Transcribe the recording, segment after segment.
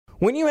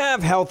When you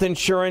have health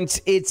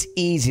insurance, it's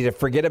easy to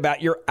forget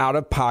about your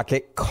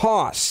out-of-pocket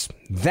costs.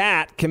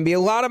 That can be a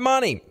lot of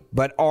money,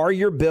 but are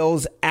your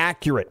bills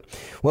accurate?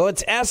 Well,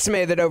 it's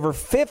estimated that over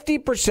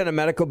 50% of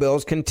medical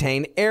bills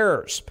contain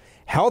errors.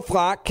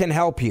 HealthLock can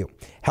help you.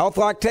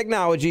 HealthLock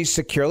technology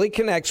securely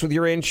connects with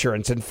your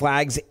insurance and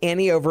flags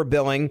any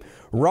overbilling,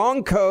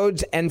 wrong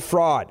codes, and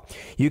fraud.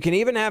 You can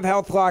even have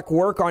HealthLock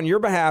work on your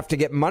behalf to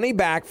get money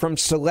back from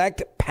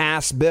select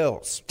past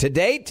bills. To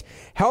date,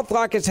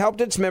 HealthLock has helped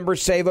its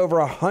members save over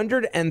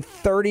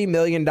 $130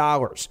 million.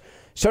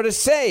 So to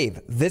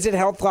save, visit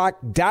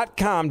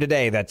healthlock.com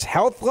today. That's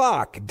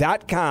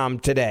healthlock.com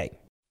today.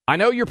 I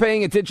know you're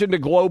paying attention to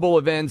global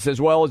events as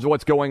well as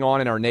what's going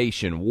on in our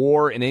nation.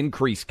 War and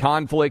increased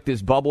conflict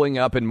is bubbling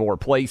up in more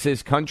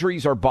places.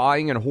 Countries are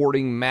buying and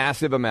hoarding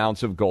massive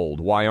amounts of gold.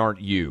 Why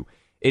aren't you?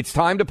 It's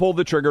time to pull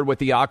the trigger with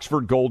the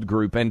Oxford Gold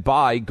Group and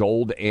buy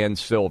gold and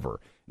silver.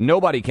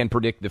 Nobody can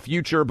predict the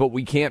future, but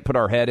we can't put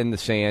our head in the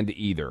sand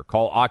either.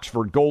 Call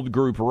Oxford Gold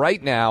Group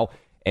right now,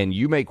 and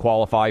you may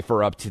qualify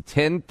for up to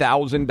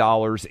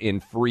 $10,000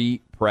 in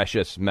free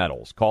precious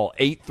metals. Call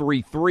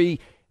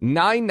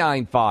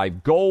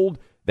 833-995-GOLD.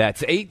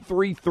 That's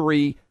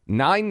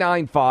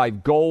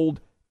 833-995-GOLD,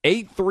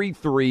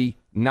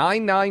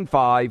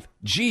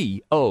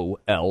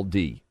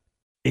 833-995-GOLD.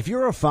 If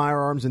you're a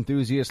firearms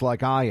enthusiast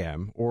like I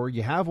am, or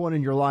you have one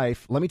in your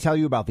life, let me tell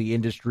you about the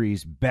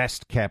industry's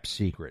best-kept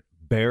secret,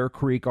 Bear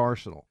Creek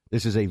Arsenal.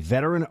 This is a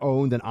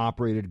veteran-owned and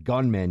operated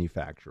gun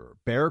manufacturer.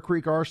 Bear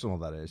Creek Arsenal,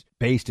 that is,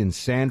 based in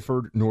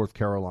Sanford, North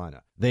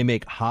Carolina. They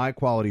make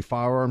high-quality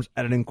firearms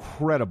at an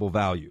incredible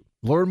value.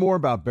 Learn more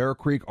about Bear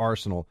Creek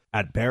Arsenal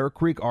at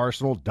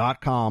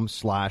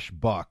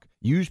bearcreekarsenal.com/buck.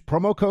 Use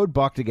promo code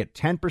BUCK to get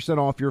 10%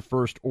 off your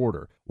first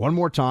order. One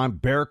more time,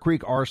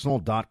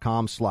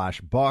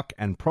 bearcreekarsenal.com/buck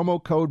and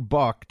promo code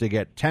BUCK to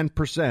get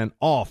 10%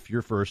 off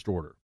your first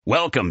order.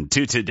 Welcome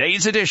to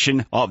today's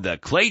edition of the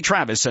Clay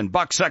Travis and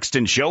Buck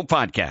Sexton Show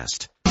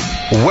podcast.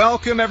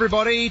 Welcome,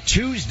 everybody.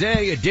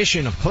 Tuesday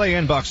edition of Clay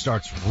and Buck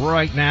starts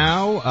right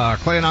now.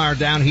 Clay and I are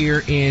down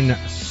here in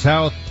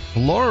South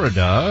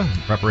Florida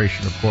in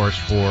preparation, of course,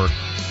 for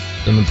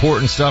some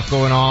important stuff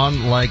going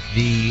on, like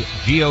the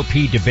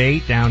GOP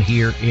debate down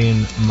here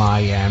in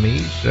Miami.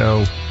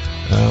 So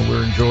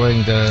we're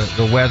enjoying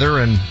the weather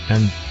and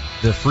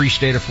the free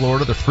state of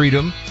Florida, the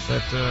freedom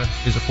that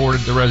is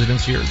afforded the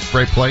residents here. It's a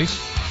great place.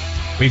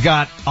 We've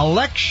got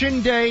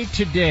Election Day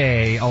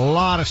today. A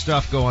lot of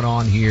stuff going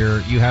on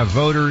here. You have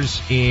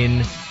voters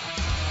in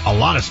a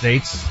lot of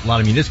states, a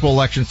lot of municipal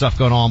election stuff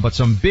going on, but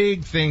some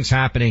big things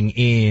happening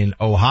in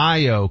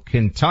Ohio,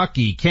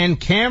 Kentucky. Can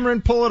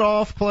Cameron pull it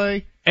off,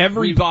 Clay?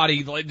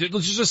 Everybody, let's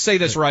just say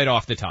this right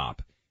off the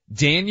top.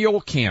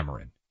 Daniel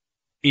Cameron,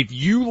 if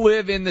you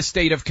live in the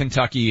state of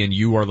Kentucky and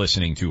you are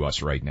listening to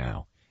us right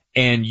now,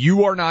 and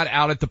you are not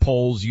out at the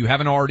polls, you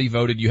haven't already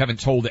voted, you haven't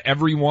told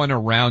everyone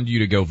around you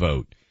to go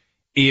vote,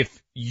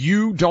 if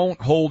you don't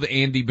hold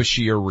Andy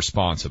Beshear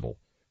responsible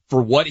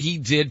for what he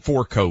did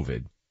for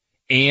COVID,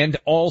 and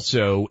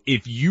also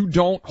if you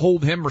don't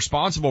hold him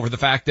responsible for the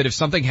fact that if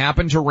something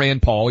happened to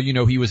Rand Paul, you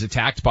know, he was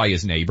attacked by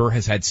his neighbor,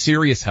 has had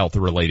serious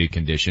health-related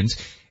conditions.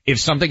 If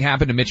something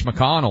happened to Mitch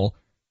McConnell,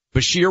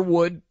 Beshear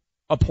would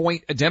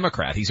appoint a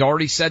Democrat. He's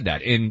already said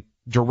that in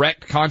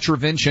direct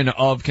contravention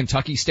of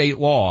Kentucky state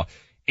law.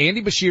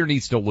 Andy Beshear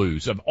needs to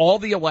lose. Of all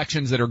the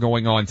elections that are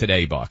going on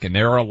today, Buck, and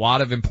there are a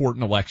lot of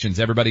important elections,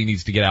 everybody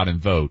needs to get out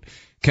and vote.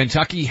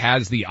 Kentucky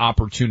has the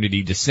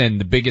opportunity to send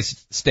the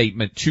biggest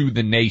statement to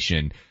the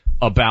nation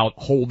about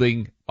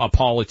holding a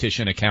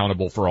politician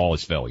accountable for all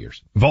his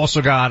failures. We've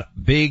also got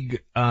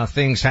big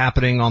things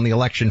happening on the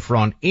election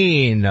front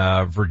in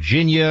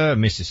Virginia,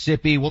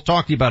 Mississippi. We'll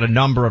talk to you about a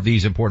number of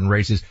these important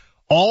races.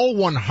 All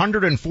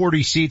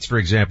 140 seats, for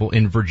example,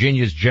 in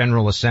Virginia's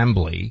General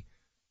Assembly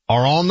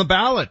are on the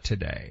ballot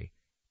today.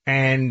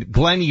 And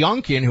Glenn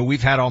Youngkin, who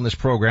we've had on this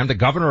program, the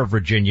governor of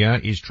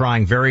Virginia, is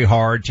trying very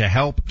hard to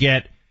help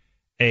get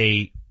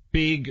a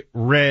big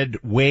red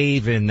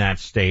wave in that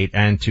state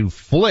and to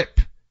flip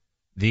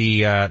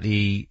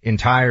the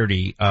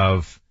entirety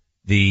of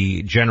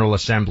the General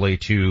Assembly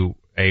to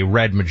a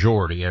red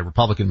majority, a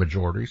Republican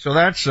majority. So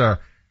that's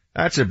a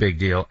big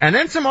deal. And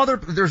then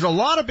there's a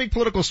lot of big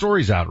political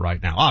stories out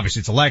right now. Obviously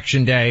it's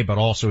election day, but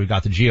also we've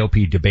got the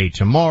GOP debate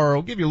tomorrow.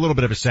 We'll give you a little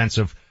bit of a sense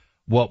of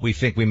what we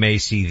think we may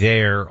see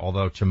there,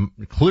 although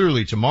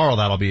clearly tomorrow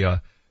that'll be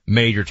a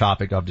major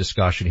topic of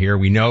discussion here.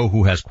 We know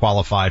who has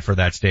qualified for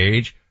that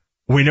stage.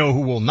 We know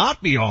who will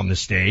not be on the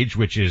stage,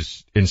 which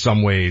is in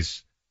some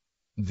ways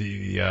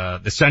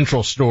the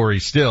central story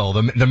still.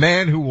 The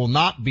man who will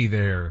not be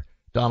there,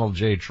 Donald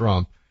J.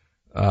 Trump,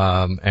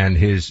 and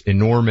his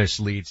enormous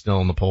lead still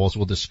in the polls.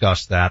 We'll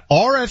discuss that.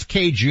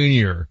 RFK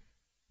Jr.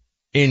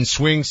 in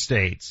swing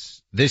states.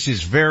 This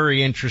is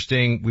very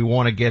interesting. We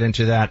want to get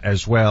into that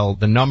as well.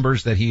 The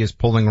numbers that he is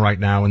pulling right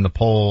now in the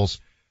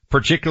polls,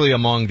 particularly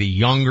among the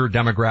younger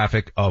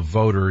demographic of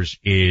voters,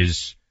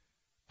 is,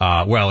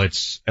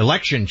 it's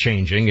election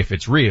changing if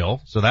it's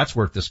real. So that's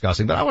worth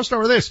discussing. But I want to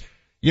start with this.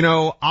 You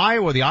know,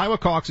 the Iowa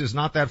caucus is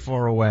not that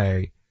far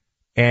away.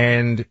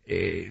 And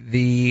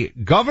the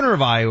governor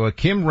of Iowa,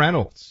 Kim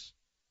Reynolds,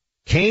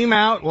 came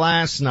out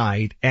last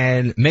night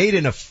and made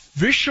an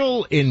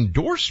official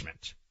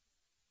endorsement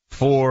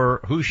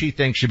for who she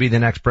thinks should be the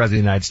next president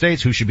of the United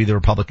States, who should be the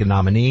Republican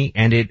nominee.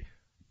 And it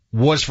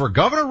was for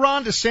Governor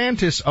Ron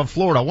DeSantis of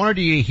Florida. I wanted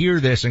to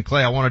hear this, and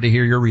Clay, I wanted to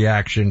hear your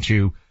reaction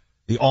to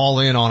the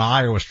all-in on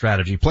Iowa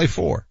strategy. Play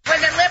 4.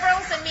 When the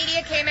liberals and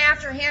media came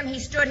after him, he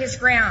stood his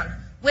ground.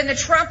 When the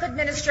Trump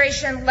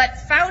administration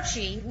let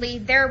Fauci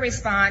lead their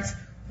response,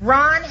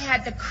 Ron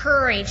had the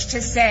courage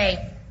to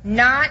say,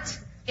 not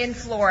in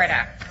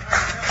Florida.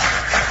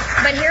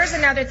 But here's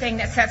another thing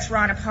that sets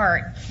Ron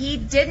apart. He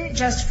didn't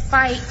just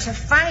fight to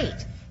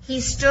fight.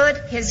 He stood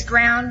his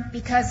ground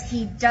because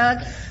he dug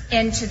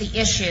into the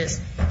issues.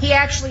 He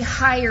actually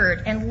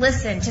hired and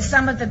listened to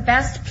some of the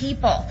best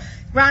people.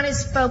 Ron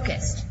is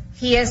focused.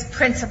 He is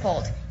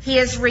principled. He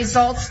is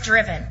results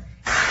driven.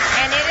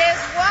 And it is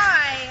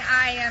why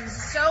I am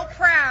so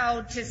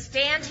proud to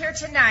stand here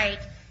tonight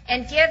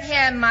and give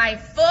him my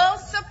full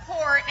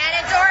support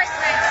and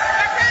endorsement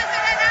for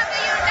President of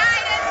the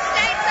United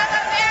States of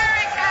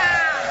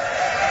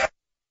America.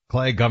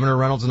 Clay, Governor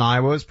Reynolds in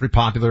Iowa is pretty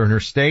popular in her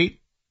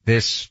state.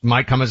 This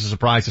might come as a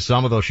surprise to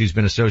some, although she's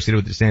been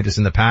associated with DeSantis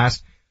in the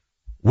past.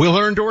 Will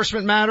her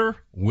endorsement matter?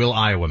 Will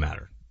Iowa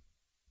matter?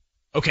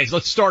 Okay, so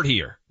let's start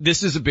here.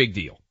 This is a big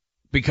deal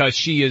because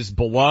she is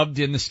beloved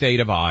in the state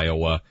of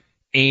Iowa,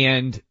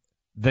 and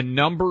the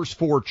numbers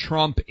for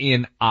Trump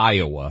in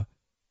Iowa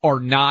are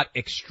not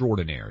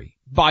extraordinary,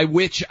 by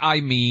which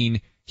I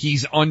mean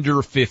he's under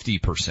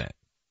 50%.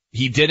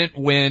 He didn't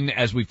win,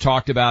 as we've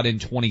talked about, in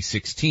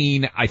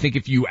 2016. I think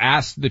if you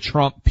ask the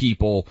Trump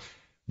people,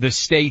 the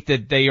state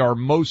that they are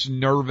most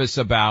nervous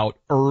about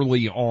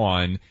early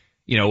on,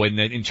 you know,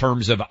 in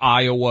terms of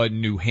Iowa,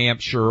 New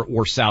Hampshire,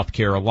 or South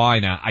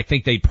Carolina, I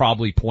think they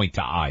probably point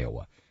to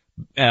Iowa.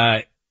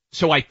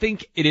 So I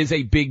think it is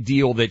a big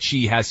deal that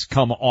she has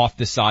come off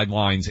the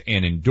sidelines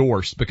and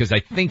endorsed, because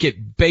I think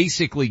it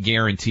basically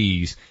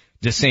guarantees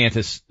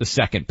DeSantis the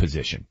second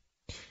position.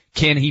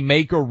 Can he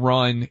make a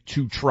run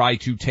to try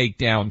to take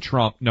down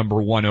Trump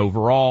number 1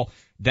 overall?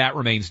 That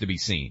remains to be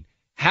seen.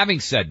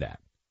 Having said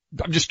that,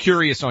 I'm just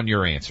curious on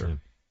your answer.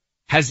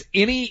 Has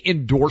any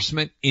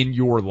endorsement in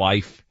your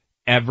life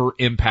ever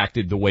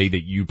impacted the way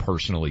that you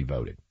personally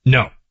voted?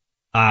 No.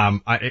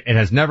 It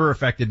has never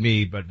affected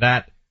me, but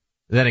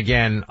then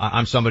again,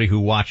 I'm somebody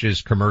who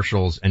watches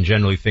commercials and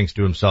generally thinks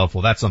to himself,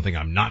 well, that's something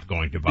I'm not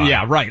going to buy.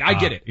 Yeah, right. I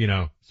get it. You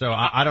know, so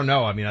I don't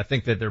know. I mean, I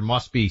think that there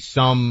must be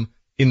some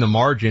in the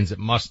margins. It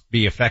must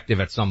be effective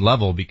at some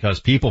level because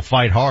people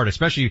fight hard,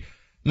 especially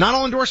not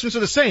all endorsements are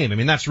the same. I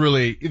mean, that's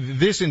really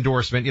this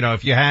endorsement. You know,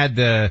 if you had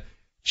the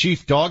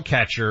chief dog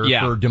catcher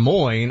for Des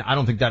Moines, I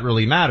don't think that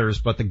really matters,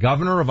 but the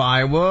governor of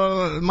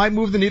Iowa might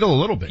move the needle a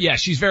little bit. Yeah,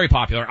 she's very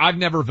popular. I've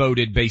never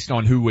voted based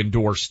on who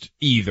endorsed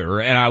either,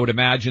 and I would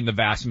imagine the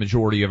vast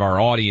majority of our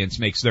audience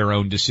makes their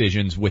own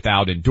decisions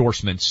without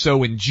endorsements.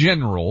 So in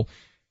general,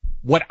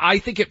 what I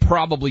think it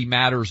probably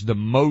matters the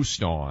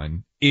most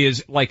on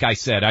is, like I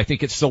said, I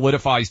think it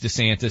solidifies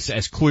DeSantis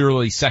as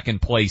clearly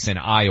second place in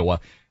Iowa.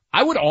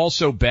 I would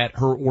also bet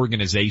her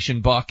organization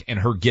buck and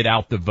her get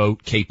out the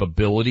vote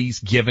capabilities,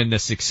 given the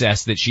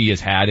success that she has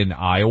had in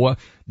Iowa,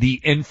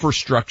 the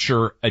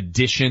infrastructure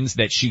additions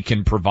that she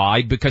can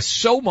provide, because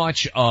so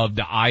much of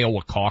the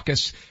Iowa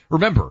caucus,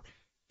 remember,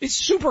 it's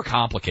super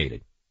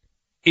complicated.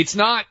 It's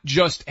not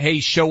just, hey,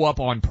 show up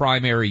on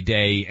primary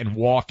day and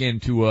walk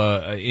into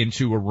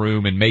a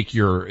room and make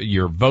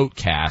your vote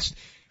cast.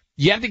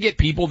 You have to get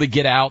people to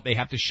get out. They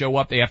have to show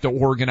up. They have to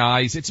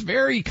organize. It's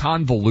very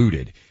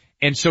convoluted.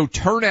 And so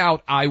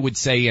turnout, I would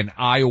say, in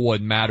Iowa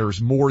matters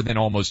more than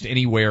almost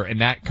anywhere, and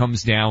that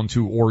comes down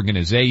to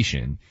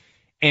organization.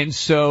 And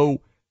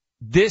so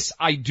this,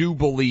 I do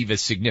believe,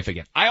 is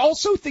significant. I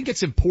also think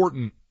it's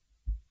important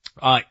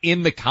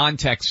in the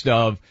context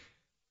of,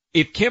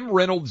 if Kim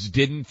Reynolds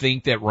didn't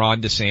think that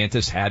Ron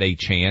DeSantis had a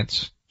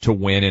chance to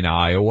win in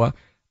Iowa,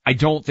 I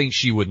don't think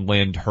she would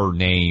lend her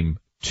name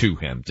to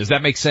him. Does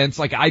that make sense?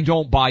 Like, I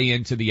don't buy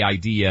into the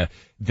idea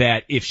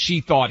that if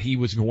she thought he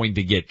was going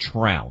to get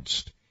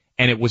trounced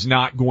and it was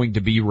not going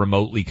to be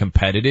remotely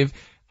competitive,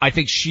 I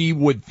think she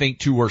would think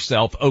to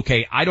herself,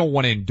 okay, I don't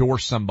want to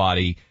endorse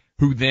somebody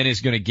who then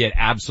is going to get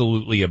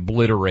absolutely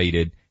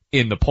obliterated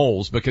in the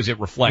polls because it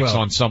reflects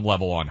on some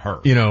level on her.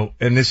 You know,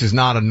 and this is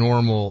not a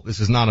normal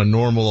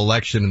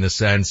election in the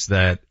sense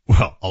that,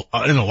 well,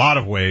 in a lot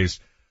of ways,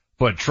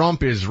 but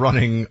Trump is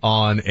running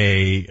on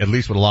at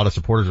least what a lot of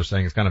supporters are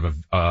saying is kind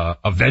of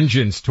a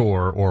vengeance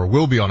tour, or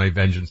will be on a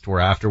vengeance tour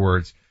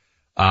afterwards.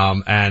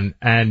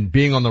 And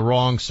being on the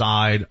wrong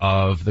side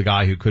of the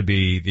guy who could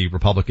be the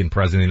Republican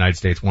president of the United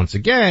States once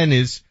again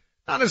is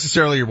not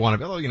necessarily your one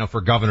of, although, you know,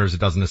 for governors, it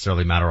doesn't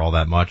necessarily matter all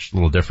that much. A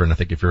little different, I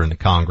think, if you're in the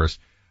Congress.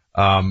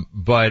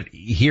 But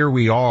here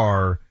we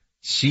are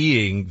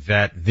seeing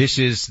that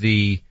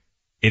it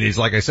is,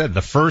 like I said,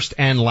 the first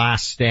and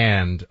last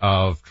stand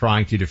of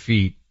trying to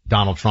defeat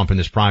Donald Trump in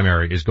this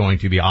primary is going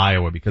to be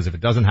Iowa, because if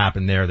it doesn't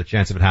happen there, the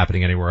chance of it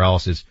happening anywhere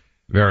else is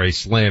very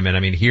slim. And I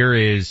mean, here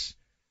is,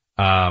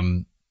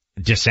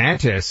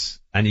 DeSantis,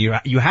 and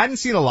you hadn't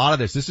seen a lot of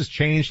this. This has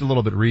changed a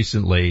little bit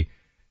recently.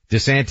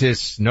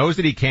 DeSantis knows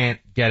that he can't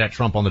get at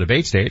Trump on the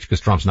debate stage because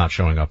Trump's not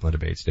showing up on the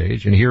debate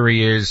stage. And here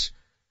he is.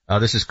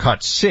 This is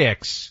cut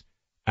 6,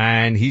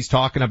 and he's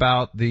talking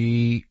about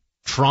the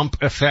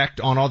Trump effect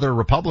on other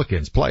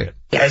Republicans. Play it.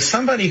 As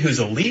somebody who's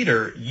a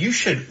leader, you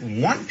should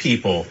want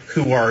people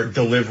who are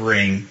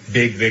delivering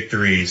big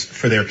victories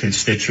for their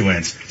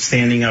constituents,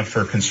 standing up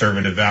for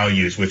conservative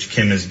values, which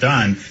Kim has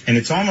done. And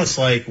it's almost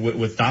like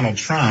with Donald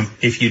Trump,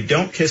 if you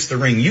don't kiss the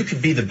ring, you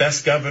could be the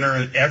best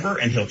governor ever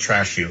and he'll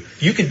trash you.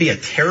 You could be a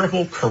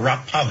terrible,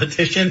 corrupt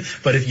politician,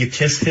 but if you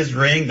kiss his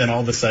ring, then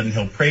all of a sudden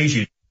he'll praise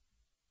you.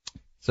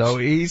 So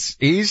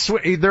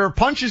there are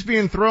punches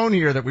being thrown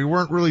here that we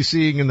weren't really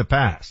seeing in the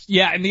past.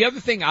 Yeah, and the other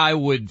thing I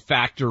would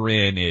factor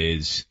in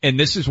is, and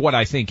this is what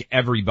I think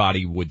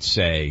everybody would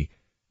say,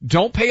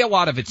 don't pay a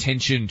lot of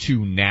attention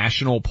to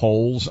national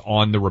polls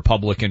on the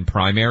Republican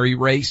primary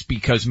race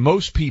because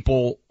most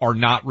people are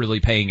not really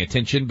paying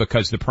attention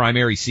because the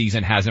primary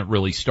season hasn't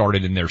really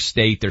started in their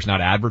state. There's not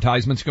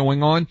advertisements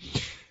going on.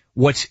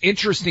 What's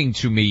interesting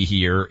to me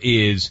here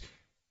is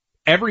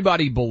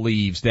everybody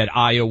believes that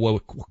Iowa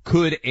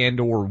could and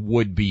or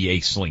would be a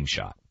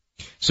slingshot.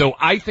 So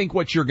I think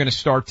what you're going to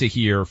start to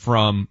hear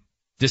from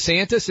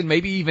DeSantis and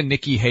maybe even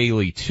Nikki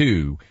Haley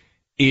too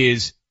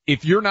is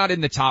if you're not in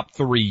the top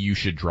 3, you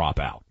should drop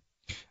out.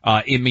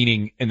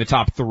 Meaning in the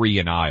top 3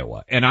 in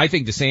Iowa. And I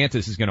think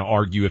DeSantis is going to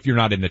argue if you're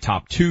not in the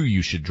top 2,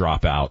 you should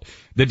drop out.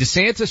 The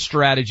DeSantis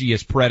strategy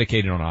is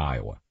predicated on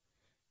Iowa.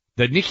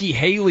 The Nikki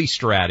Haley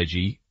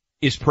strategy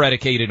is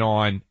predicated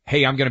on,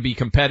 hey, I'm going to be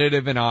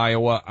competitive in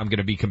Iowa. I'm going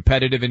to be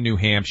competitive in New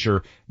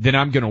Hampshire. Then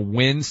I'm going to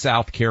win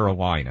South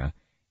Carolina.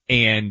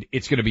 And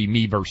it's going to be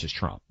me versus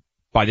Trump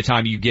by the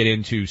time you get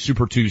into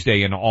Super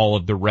Tuesday and all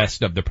of the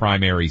rest of the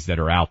primaries that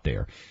are out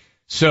there.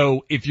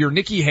 So if you're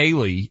Nikki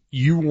Haley,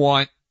 you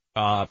want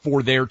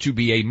for there to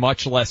be a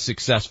much less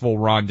successful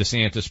Ron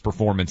DeSantis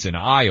performance in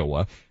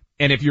Iowa.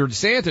 And if you're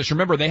DeSantis,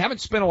 remember, they haven't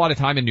spent a lot of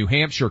time in New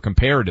Hampshire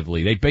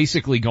comparatively. They've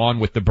basically gone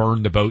with the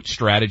burn the boat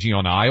strategy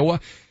on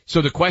Iowa.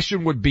 So the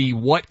question would be,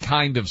 what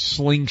kind of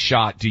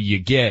slingshot do you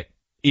get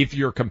if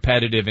you're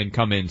competitive and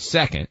come in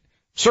second?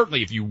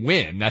 Certainly if you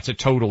win, that's a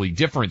totally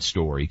different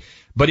story.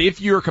 But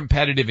if you're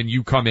competitive and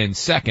you come in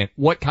second,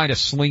 what kind of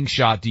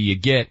slingshot do you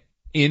get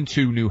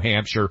into New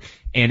Hampshire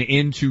and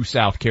into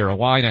South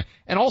Carolina?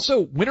 And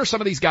also, when are some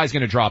of these guys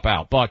going to drop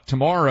out? Buck,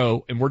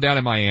 tomorrow, and we're down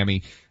in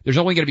Miami, there's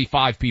only going to be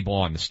 5 people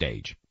on the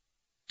stage.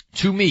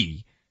 To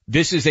me,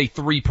 this is a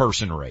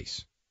 3-person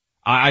race.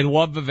 I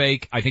love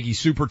Vivek. I think he's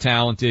super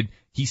talented.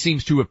 He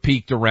seems to have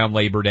peaked around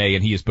Labor Day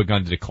and he has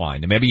begun to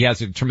decline. And maybe he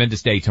has a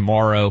tremendous day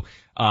tomorrow.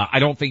 I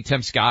don't think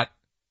Tim Scott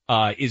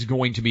is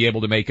going to be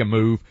able to make a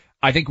move.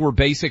 I think we're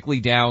basically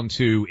down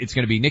to it's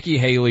going to be Nikki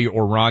Haley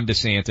or Ron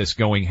DeSantis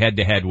going head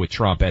to head with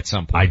Trump at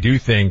some point. I do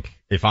think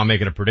if I'm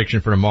making a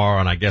prediction for tomorrow,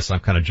 and I guess I'm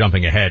kind of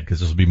jumping ahead because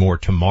this will be more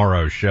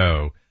tomorrow's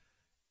show,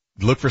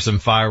 look for some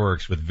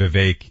fireworks with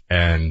Vivek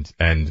and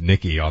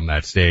Nikki on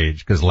that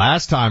stage. Because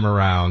last time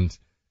around,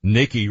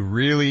 Nikki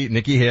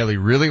Haley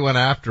really went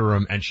after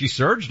him and she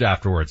surged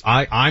afterwards.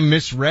 I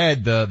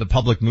misread the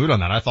public mood on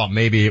that. I thought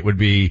maybe it would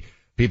be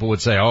people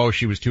would say, oh,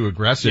 she was too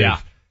aggressive. Yeah.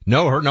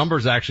 No, her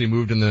numbers actually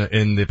moved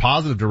in the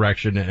positive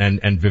direction and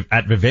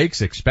at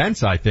Vivek's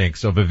expense, I think.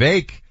 So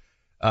Vivek,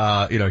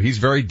 he's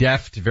very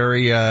deft,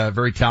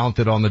 very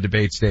talented on the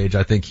debate stage.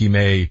 I think he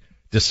may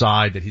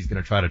decide that he's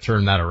going to try to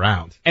turn that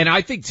around. And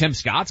I think Tim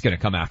Scott's going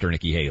to come after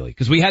Nikki Haley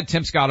because we had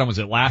Tim Scott on, was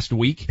it last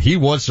week? He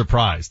was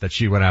surprised that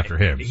she went after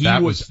him.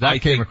 That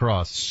came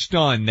across.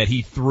 Stunned that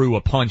he threw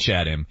a punch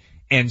at him.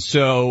 And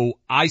so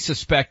I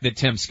suspect that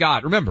Tim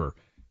Scott, remember,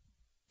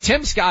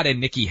 Tim Scott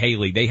and Nikki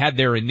Haley, they had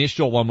their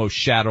initial almost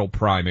shadow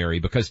primary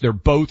because they're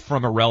both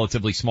from a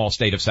relatively small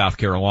state of South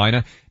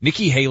Carolina.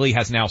 Nikki Haley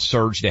has now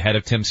surged ahead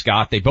of Tim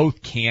Scott. They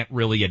both can't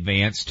really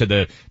advance to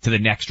the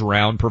next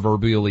round,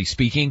 proverbially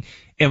speaking,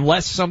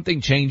 unless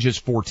something changes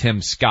for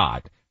Tim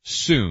Scott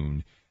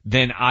soon.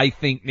 Then I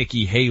think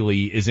Nikki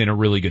Haley is in a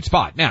really good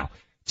spot. Now,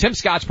 Tim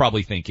Scott's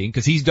probably thinking,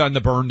 because he's done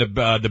the burn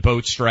the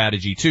boat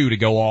strategy too to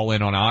go all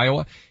in on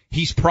Iowa.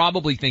 He's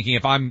probably thinking,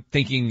 if I'm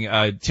thinking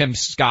Tim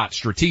Scott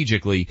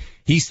strategically,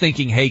 he's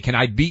thinking, hey, can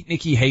I beat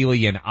Nikki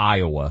Haley in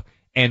Iowa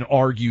and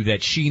argue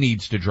that she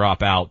needs to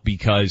drop out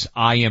because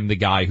I am the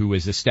guy who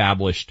has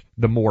established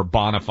the more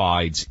bona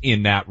fides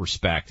in that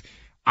respect.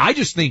 I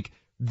just think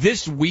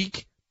this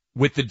week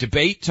with the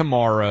debate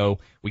tomorrow,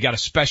 we got a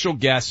special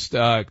guest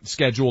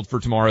scheduled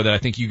for tomorrow that I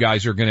think you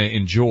guys are going to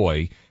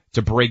enjoy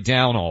to break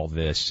down all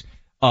this.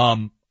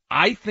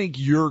 I think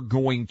you're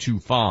going to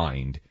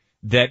find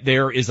that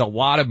there is a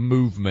lot of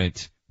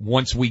movement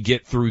once we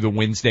get through the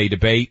Wednesday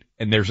debate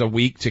and there's a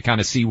week to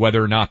kind of see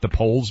whether or not the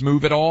polls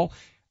move at all.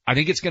 I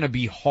think it's going to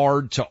be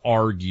hard to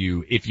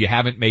argue if you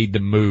haven't made the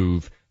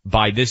move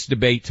by this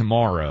debate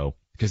tomorrow,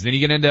 because then you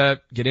get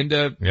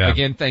into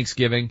again,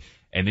 Thanksgiving,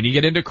 and then you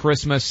get into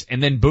Christmas,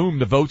 and then boom,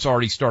 the vote's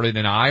already started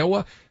in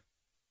Iowa.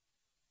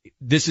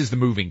 This is the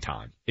moving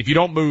time. If you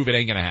don't move, it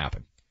ain't going to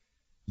happen.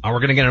 We're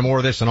going to get into more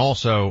of this, and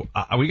also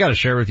we got to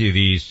share with you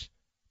these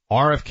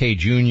RFK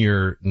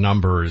Jr.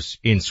 numbers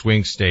in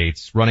swing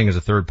states running as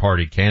a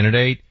third-party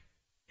candidate,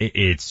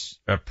 it's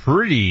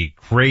pretty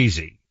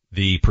crazy,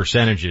 the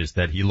percentages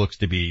that he looks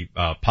to be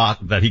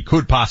that he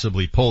could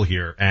possibly pull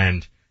here,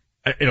 and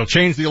it'll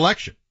change the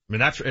election. I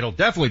mean, it'll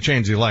definitely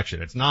change the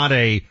election. It's not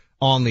a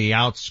on the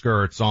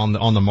outskirts, on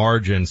the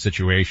margin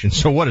situation.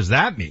 So what does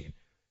that mean?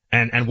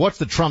 And what's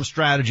the Trump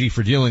strategy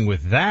for dealing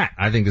with that?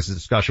 I think this is a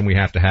discussion we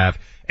have to have.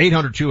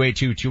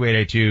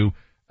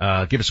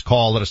 800-282-2882. Give us a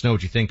call. Let us know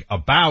what you think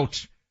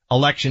about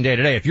Election Day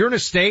today. If you're in a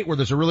state where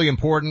there's a really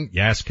important,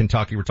 yes,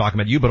 Kentucky, we're talking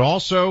about you, but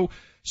also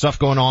stuff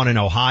going on in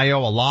Ohio.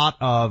 A lot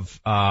of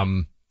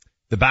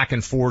the back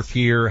and forth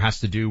here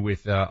has to do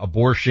with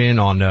abortion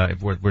on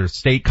where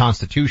state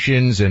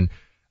constitutions, and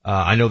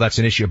I know that's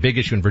an issue, a big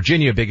issue in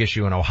Virginia, a big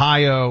issue in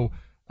Ohio.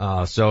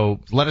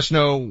 So let us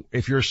know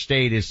if your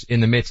state is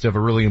in the midst of a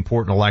really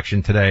important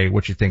election today,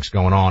 what you think's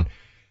going on.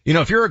 You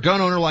know, if you're a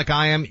gun owner like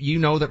I am, you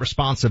know that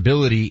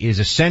responsibility is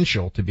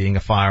essential to being a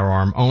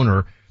firearm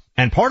owner.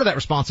 And part of that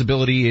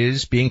responsibility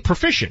is being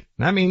proficient.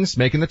 That means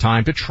making the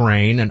time to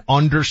train and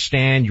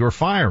understand your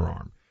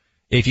firearm.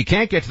 If you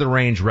can't get to the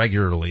range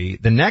regularly,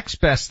 the next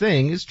best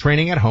thing is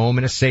training at home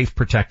in a safe,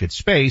 protected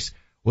space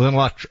with an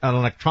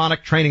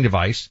electronic training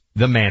device,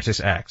 the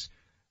Mantis X.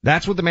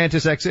 That's what the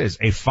Mantis X is,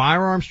 a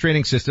firearms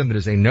training system that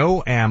is a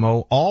no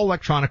ammo, all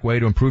electronic way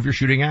to improve your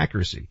shooting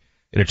accuracy.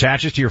 It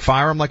attaches to your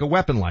firearm like a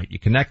weapon light. You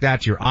connect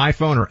that to your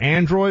iPhone or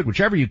Android,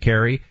 whichever you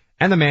carry,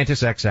 and the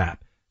Mantis X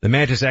app. The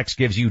Mantis X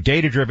gives you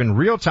data-driven,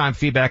 real-time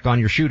feedback on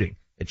your shooting.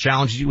 It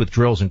challenges you with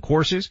drills and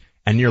courses,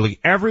 and nearly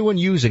everyone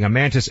using a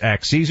Mantis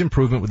X sees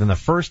improvement within the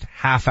first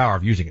half hour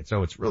of using it.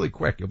 So it's really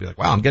quick. You'll be like,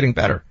 wow, I'm getting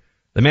better.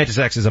 The Mantis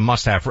X is a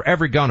must-have for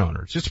every gun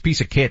owner. It's just a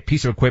piece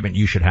of equipment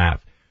you should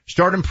have.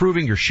 Start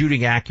improving your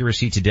shooting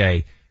accuracy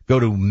today. Go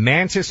to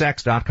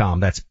MantisX.com.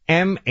 That's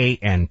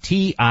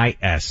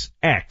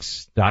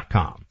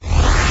MantisX.com.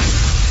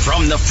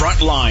 From the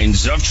front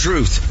lines of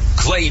truth,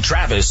 Clay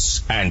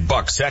Travis and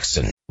Buck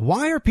Sexton.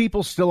 Why are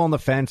people still on the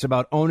fence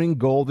about owning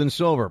gold and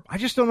silver? I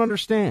just don't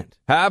understand.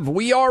 Have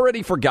we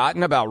already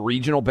forgotten about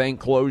regional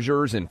bank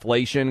closures,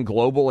 inflation,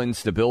 global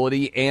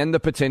instability, and the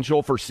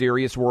potential for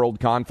serious world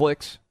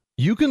conflicts?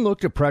 You can look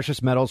to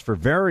precious metals for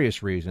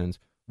various reasons.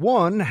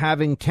 1,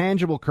 having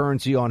tangible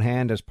currency on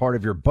hand as part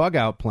of your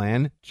bug-out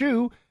plan.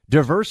 2,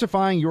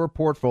 diversifying your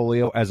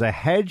portfolio as a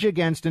hedge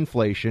against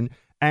inflation.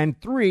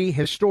 And 3,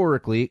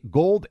 historically,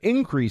 gold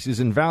increases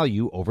in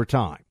value over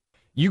time.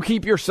 You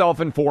keep yourself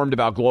informed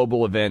about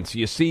global events.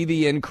 You see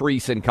the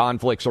increase in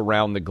conflicts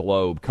around the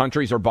globe.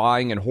 Countries are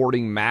buying and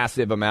hoarding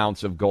massive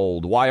amounts of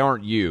gold. Why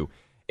aren't you?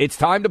 It's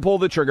time to pull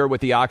the trigger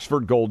with the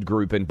Oxford Gold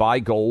Group and buy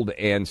gold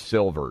and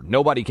silver.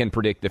 Nobody can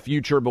predict the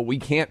future, but we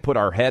can't put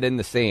our head in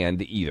the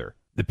sand either.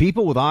 The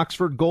people with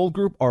Oxford Gold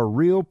Group are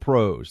real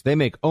pros. They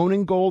make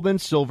owning gold and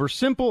silver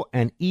simple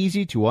and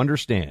easy to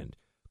understand.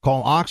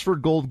 Call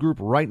Oxford Gold Group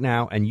right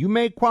now, and you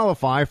may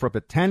qualify for up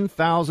to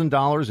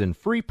 $10,000 in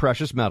free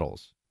precious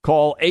metals.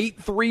 Call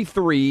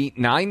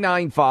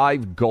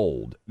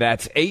 833-995-GOLD.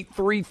 That's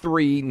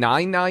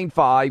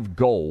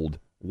 833-995-GOLD.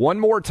 One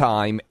more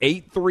time,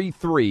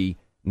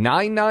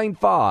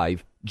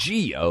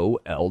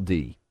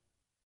 833-995-GOLD.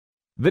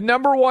 The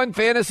number one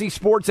fantasy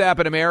sports app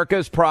in America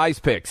is Prize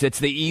Picks. It's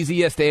the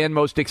easiest and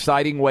most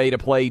exciting way to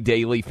play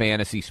daily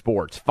fantasy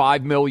sports.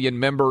 5 million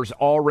members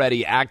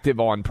already active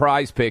on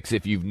Prize Picks.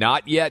 If you've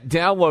not yet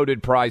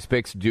downloaded Prize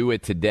Picks, do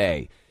it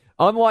today.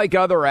 Unlike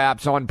other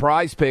apps, on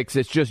Prize Picks,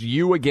 it's just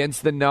you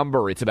against the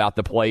number. It's about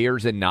the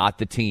players and not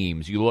the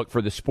teams. You look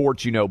for the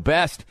sports you know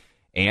best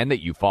and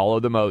that you follow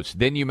the most.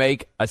 Then you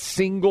make a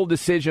single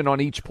decision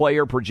on each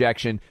player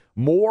projection,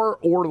 more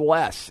or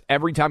less.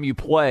 Every time you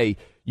play,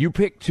 you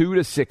pick 2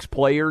 to 6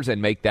 players and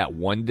make that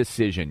one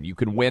decision. You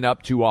can win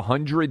up to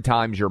 100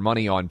 times your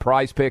money on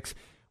Prize Picks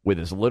with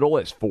as little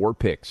as 4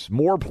 picks.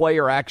 More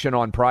player action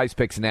on Prize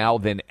Picks now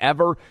than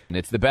ever, and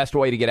it's the best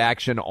way to get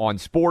action on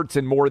sports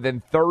in more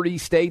than 30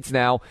 states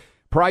now.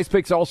 Prize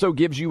Picks also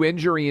gives you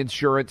injury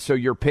insurance, so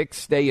your picks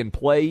stay in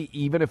play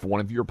even if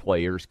one of your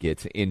players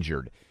gets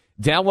injured.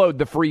 Download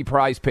the free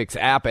Prize Picks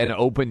app and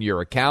open your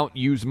account.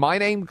 Use my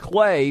name,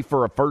 Clay,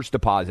 for a first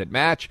deposit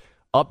match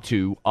up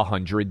to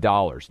 $100.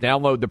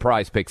 Download the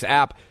Prize Picks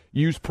app.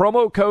 Use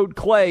promo code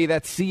CLAY,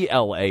 that's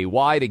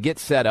C-L-A-Y, to get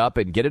set up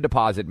and get a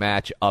deposit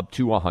match up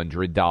to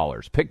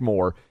 $100. Pick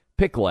more,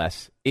 pick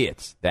less.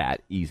 It's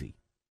that easy.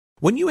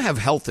 When you have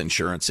health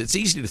insurance, it's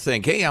easy to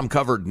think, hey, I'm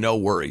covered, no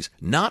worries.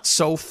 Not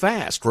so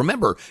fast.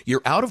 Remember,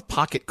 your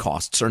out-of-pocket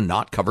costs are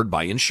not covered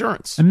by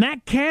insurance. And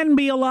that can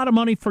be a lot of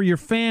money for your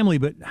family,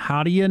 but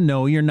how do you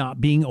know you're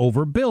not being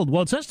overbilled?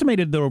 Well, it's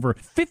estimated that over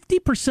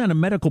 50% of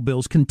medical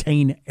bills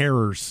contain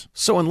errors.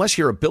 So unless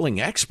you're a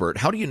billing expert,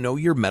 how do you know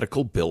your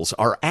medical bills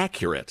are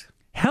accurate?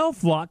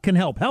 HealthLock can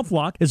help.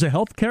 HealthLock is a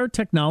healthcare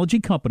technology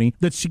company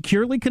that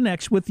securely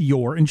connects with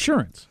your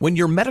insurance. When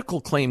your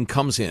medical claim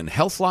comes in,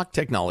 HealthLock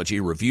Technology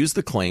reviews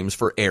the claims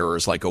for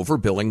errors like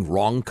overbilling,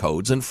 wrong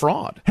codes, and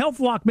fraud.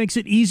 HealthLock makes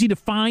it easy to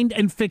find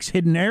and fix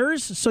hidden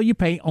errors so you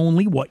pay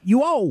only what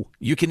you owe.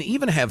 You can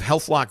even have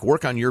HealthLock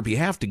work on your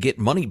behalf to get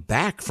money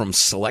back from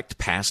select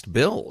past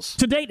bills.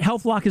 To date,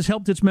 HealthLock has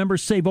helped its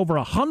members save over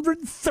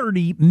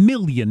 $130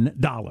 million.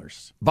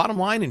 Bottom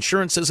line,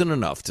 insurance isn't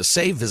enough. To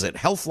save, visit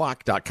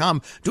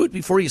healthlock.com. Do it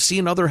before you see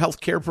another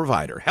healthcare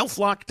provider.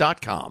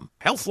 Healthlock.com.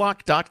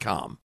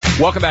 Healthlock.com.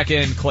 Welcome back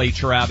in, Clay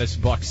Travis,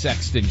 Buck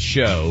Sexton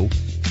Show.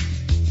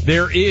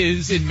 There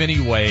is, in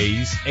many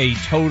ways, a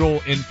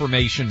total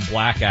information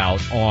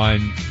blackout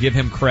on, give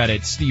him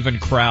credit, Steven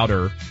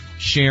Crowder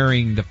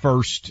sharing the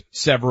first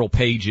several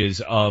pages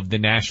of the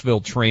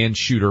Nashville trans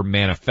shooter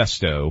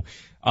manifesto.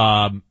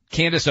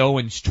 Candace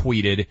Owens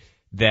tweeted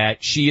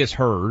that she has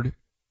heard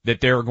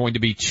that there are going to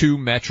be 2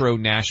 Metro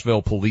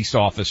Nashville police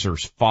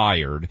officers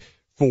fired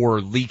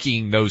for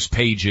leaking those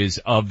pages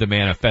of the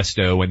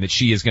manifesto, and that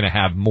she is going to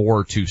have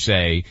more to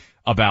say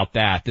about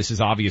that. This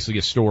is obviously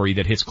a story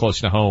that hits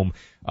close to home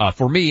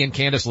for me, and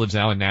Candace lives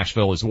now in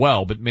Nashville as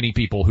well, but many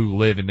people who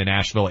live in the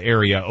Nashville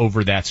area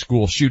over that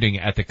school shooting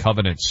at the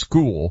Covenant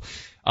School,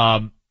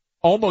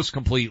 almost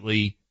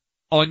completely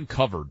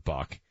uncovered,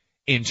 Buck,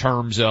 in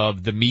terms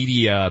of the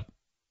media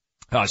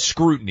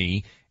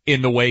scrutiny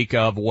in the wake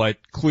of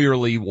what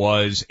clearly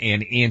was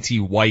an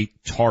anti-white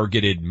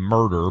targeted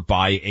murder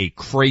by a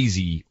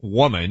crazy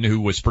woman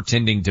who was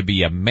pretending to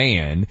be a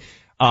man.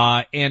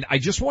 And I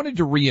just wanted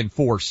to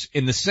reinforce,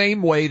 in the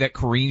same way that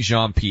Karine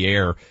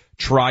Jean-Pierre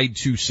tried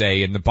to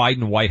say, and the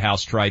Biden White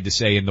House tried to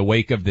say in the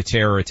wake of the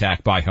terror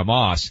attack by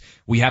Hamas,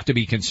 we have to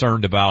be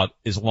concerned about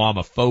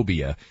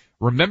Islamophobia.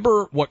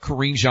 Remember what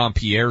Karine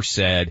Jean-Pierre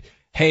said,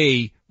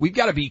 hey, we've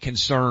got to be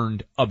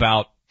concerned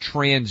about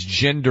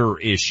transgender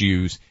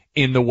issues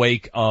in the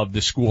wake of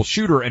the school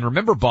shooter. And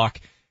remember, Buck,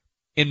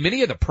 in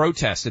many of the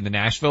protests in the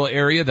Nashville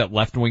area that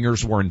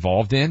left-wingers were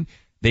involved in,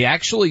 they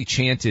actually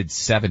chanted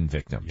 7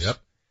 victims. Yep.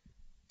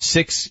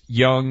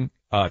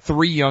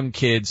 3 young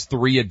kids,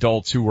 3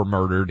 adults who were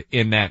murdered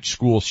in that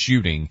school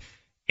shooting,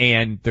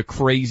 and the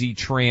crazy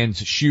trans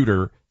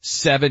shooter,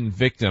 7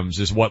 victims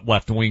is what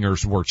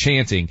left-wingers were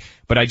chanting.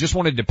 But I just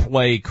wanted to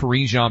play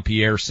Karine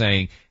Jean-Pierre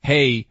saying,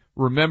 hey,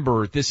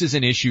 remember, this is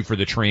an issue for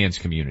the trans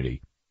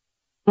community.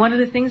 One of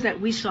the things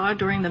that we saw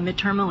during the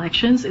midterm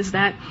elections is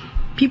that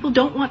people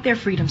don't want their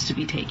freedoms to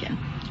be taken.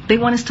 They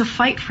want us to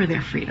fight for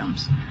their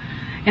freedoms.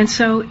 And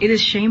so it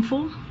is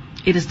shameful,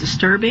 it is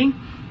disturbing,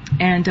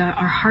 and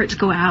our hearts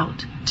go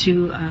out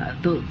to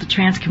the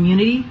trans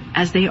community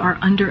as they are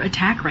under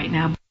attack right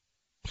now.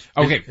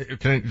 Okay.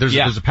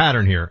 There's a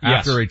pattern here.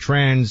 Yes. After a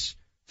trans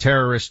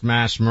terrorist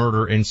mass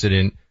murder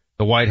incident,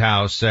 the White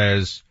House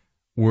says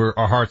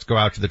our hearts go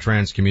out to the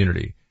trans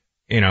community.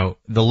 You know,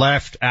 the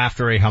left,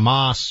 after a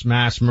Hamas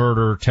mass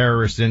murder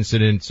terrorist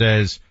incident,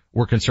 says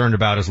we're concerned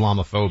about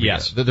Islamophobia.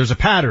 Yes. There's a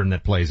pattern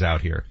that plays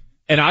out here.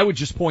 And I would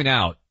just point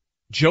out,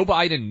 Joe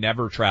Biden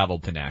never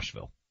traveled to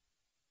Nashville.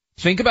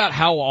 Think about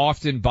how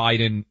often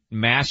Biden,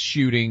 mass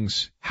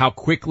shootings, how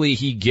quickly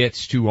he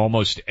gets to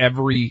almost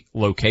every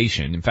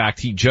location. In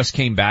fact, he just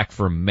came back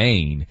from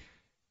Maine.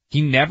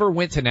 He never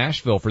went to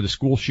Nashville for the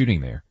school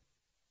shooting there.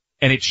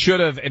 And it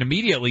should have, and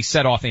immediately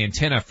set off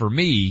antenna for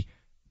me.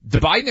 The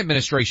Biden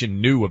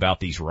administration knew about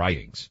these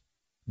writings.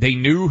 They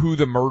knew who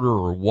the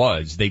murderer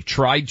was. They've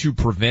tried to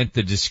prevent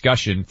the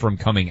discussion from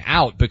coming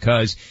out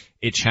because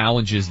it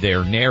challenges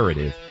their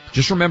narrative.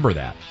 Just remember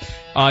that.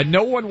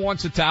 No one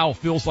wants a towel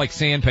feels like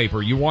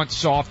sandpaper. You want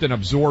soft and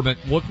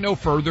absorbent. Look no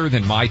further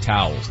than My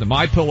Towels. The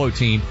My Pillow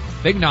team,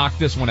 they knocked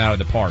this one out of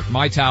the park.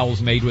 My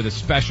Towels made with a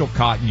special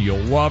cotton you'll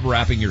love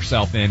wrapping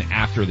yourself in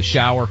after the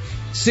shower.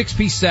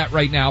 6-piece set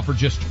right now for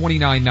just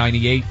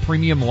 $29.98.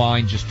 Premium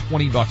line just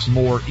 $20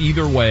 more.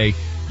 Either way,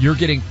 you're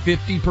getting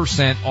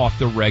 50% off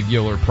the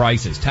regular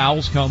prices.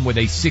 Towels come with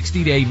a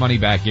 60-day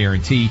money-back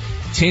guarantee,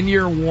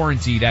 10-year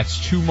warranty.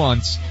 That's 2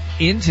 months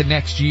into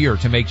next year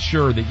to make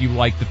sure that you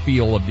like the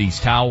feel of these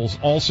towels.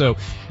 Also,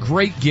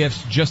 great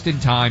gifts just in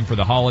time for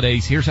the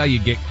holidays. Here's how you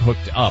get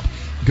hooked up.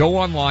 Go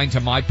online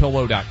to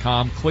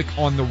MyPillow.com. Click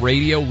on the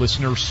radio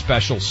listener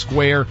special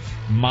square.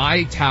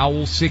 My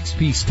Towel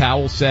 6-piece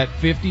towel set,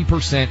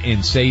 50%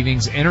 in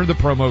savings. Enter the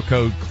promo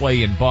code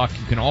Clay and Buck.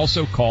 You can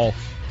also call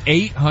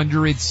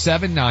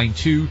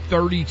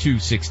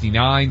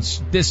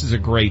 800-792-3269. This is a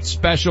great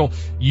special.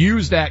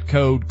 Use that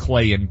code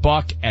Clay and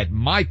Buck at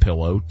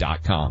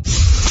MyPillow.com.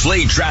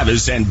 Clay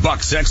Travis and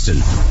Buck Sexton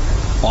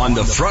on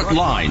the front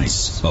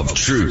lines of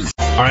truth.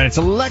 All right, it's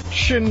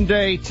election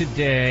day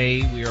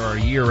today. We are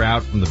a year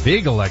out from the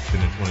big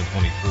election in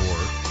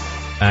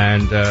 2024.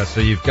 And so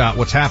you've got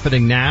what's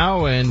happening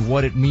now and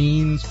what it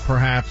means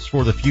perhaps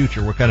for the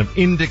future. What kind of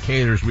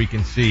indicators we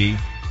can see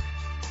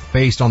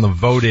based on the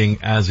voting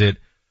as it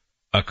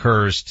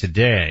occurs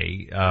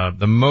today.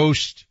 The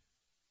most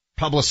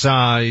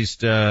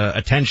publicized,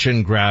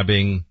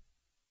 attention-grabbing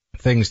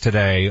things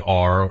today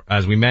are,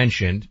 as we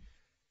mentioned,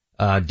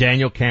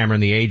 Daniel Cameron,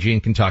 the AG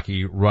in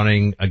Kentucky,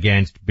 running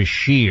against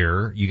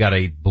Beshear. You got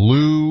a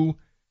blue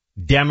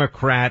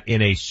Democrat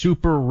in a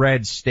super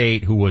red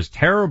state who was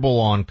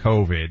terrible on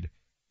COVID.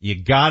 You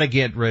got to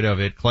get rid of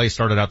it. Clay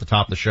started out the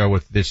top of the show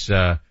with this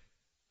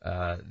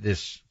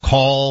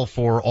call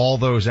for all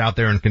those out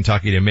there in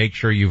Kentucky to make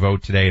sure you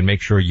vote today and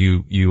make sure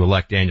you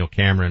elect Daniel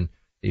Cameron,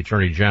 the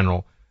Attorney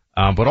General.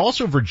 But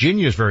also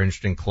Virginia is very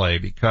interesting, Clay,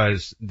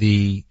 because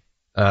the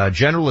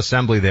General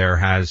Assembly there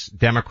has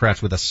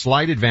Democrats with a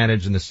slight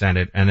advantage in the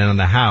Senate, and then in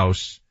the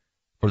House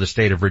for the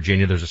state of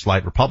Virginia, there's a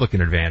slight Republican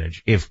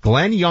advantage. If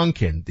Glenn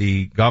Youngkin,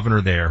 the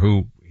governor there,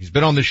 who he's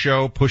been on the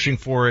show pushing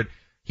for it,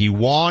 he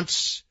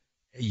wants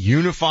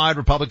unified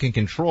Republican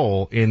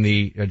control in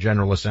the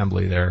General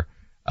Assembly there.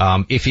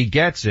 If he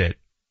gets it,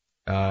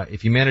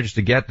 if he manages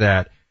to get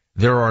that,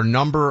 there are a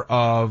number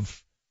of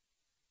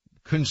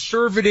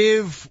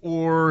conservative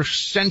or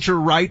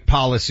center-right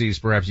policies,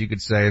 perhaps you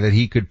could say, that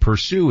he could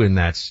pursue in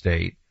that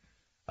state.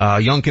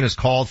 Youngkin has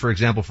called, for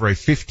example, for a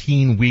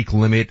 15-week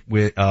limit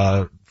with,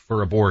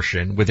 for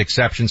abortion, with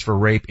exceptions for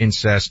rape,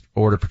 incest,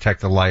 or to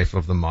protect the life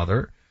of the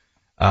mother.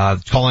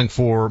 Calling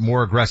for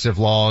more aggressive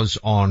laws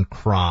on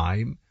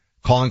crime,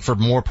 calling for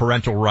more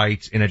parental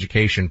rights in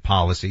education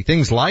policy,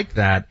 things like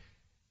that.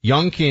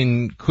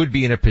 Youngkin could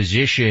be in a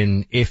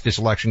position, if this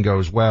election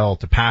goes well,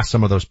 to pass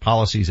some of those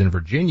policies in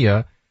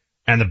Virginia.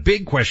 And the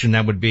big question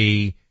then would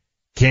be,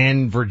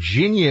 can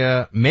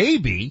Virginia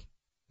maybe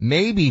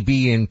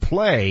be in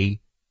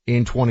play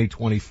in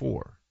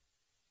 2024?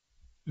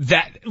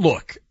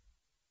 Look,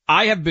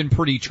 I have been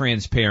pretty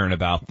transparent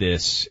about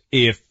this.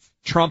 If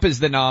Trump is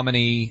the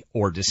nominee,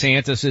 or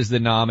DeSantis is the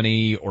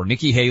nominee, or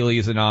Nikki Haley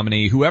is the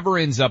nominee, whoever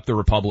ends up the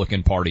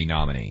Republican Party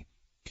nominee,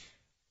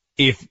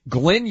 if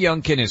Glenn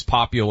Youngkin is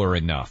popular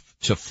enough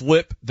to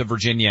flip the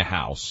Virginia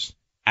House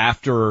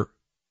after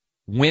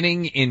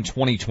winning in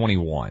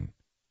 2021,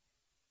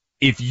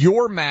 if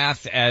your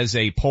math as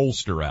a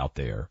pollster out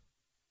there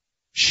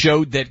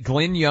showed that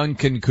Glenn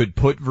Youngkin could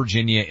put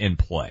Virginia in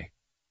play,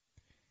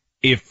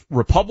 if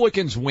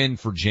Republicans win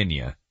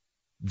Virginia,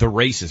 the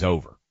race is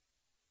over.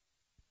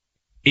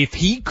 If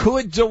he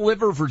could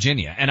deliver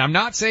Virginia, and I'm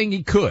not saying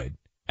he could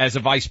as a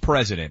vice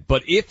president,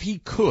 but if he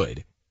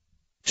could,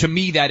 to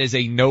me that is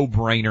a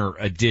no-brainer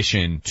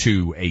addition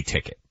to a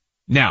ticket.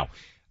 Now,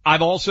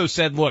 I've also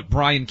said, look,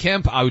 Brian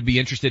Kemp, I would be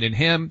interested in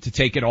him to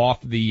take it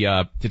off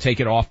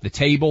the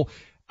table.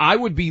 I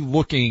would be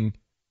looking,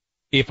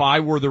 if I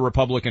were the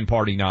Republican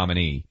Party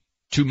nominee,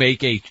 to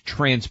make a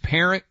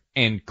transparent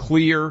and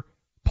clear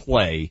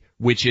play,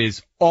 which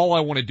is all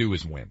I want to do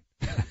is win,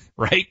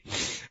 right?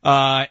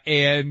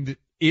 And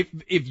if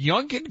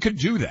Youngkin could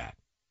do that,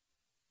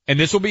 and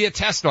this will be a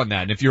test on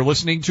that, and if you're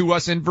listening to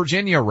us in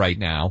Virginia right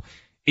now,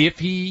 if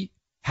he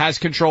has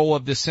control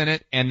of the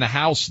Senate and the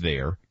House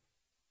there,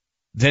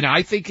 then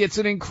I think it's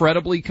an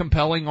incredibly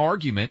compelling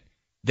argument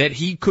that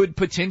he could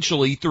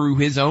potentially, through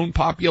his own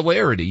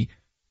popularity,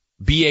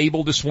 be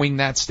able to swing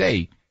that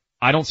state.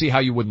 I don't see how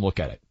you wouldn't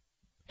look at it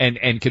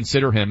and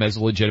consider him as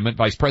a legitimate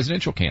vice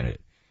presidential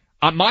candidate.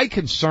 My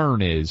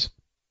concern is,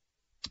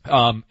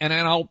 and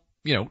I'll,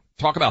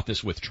 talk about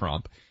this with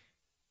Trump.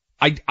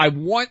 I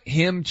want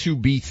him to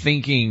be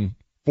thinking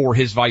for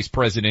his vice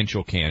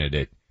presidential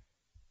candidate,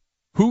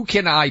 who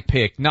can I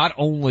pick not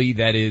only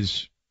that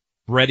is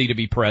ready to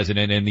be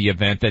president in the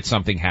event that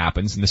something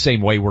happens, in the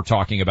same way we're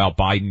talking about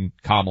Biden,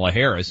 Kamala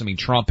Harris. I mean,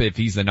 Trump, if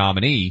he's the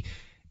nominee,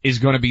 is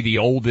going to be the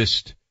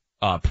oldest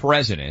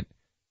president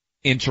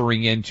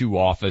entering into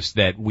office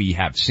that we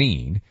have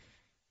seen.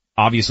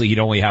 Obviously, he'd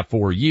only have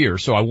 4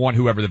 years, so I want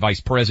whoever the vice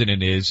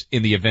president is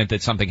in the event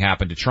that something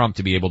happened to Trump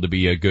to be able to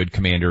be a good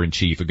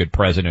commander-in-chief, a good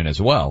president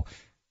as well.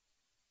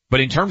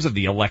 But in terms of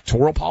the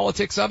electoral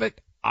politics of it,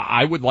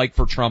 I would like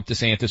for Trump,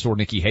 DeSantis, or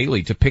Nikki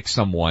Haley to pick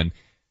someone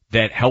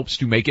that helps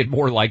to make it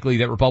more likely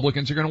that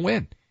Republicans are going to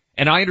win.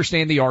 And I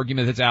understand the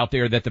argument that's out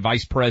there that the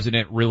vice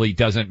president really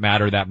doesn't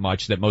matter that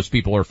much, that most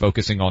people are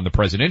focusing on the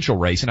presidential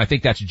race, and I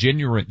think that's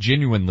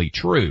genuinely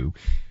true.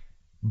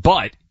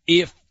 But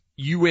if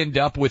you end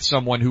up with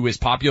someone who is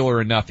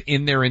popular enough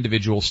in their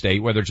individual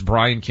state, whether it's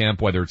Brian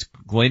Kemp, whether it's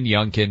Glenn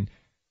Youngkin,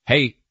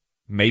 hey,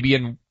 maybe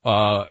in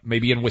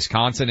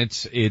Wisconsin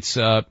it's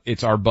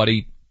our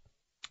buddy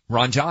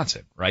Ron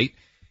Johnson, right?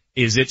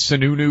 Is it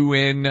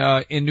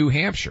Sununu in New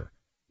Hampshire?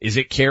 Is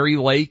it Kerry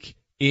Lake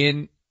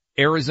in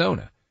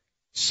Arizona?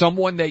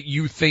 Someone that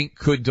you think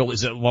could,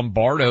 is it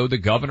Lombardo, the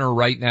governor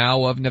right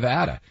now of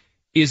Nevada?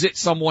 Is it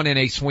someone in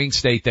a swing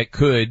state that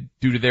could,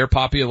 due to their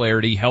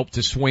popularity, help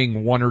to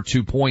swing 1 or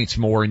 2 points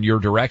more in your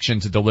direction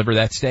to deliver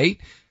that state?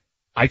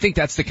 I think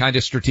that's the kind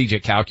of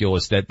strategic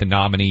calculus that the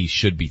nominee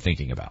should be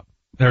thinking about.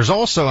 There's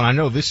also, and I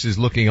know this is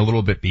looking a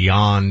little bit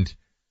beyond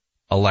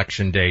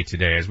Election Day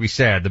today. As we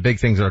said, the big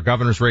things are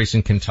governor's race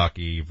in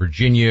Kentucky,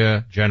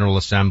 Virginia, General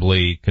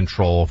Assembly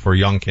control for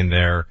Youngkin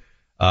there,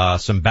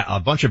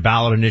 a bunch of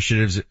ballot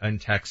initiatives in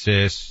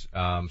Texas,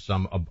 an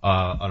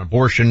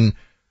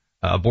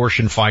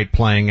abortion fight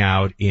playing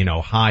out in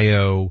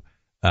Ohio,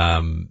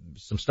 some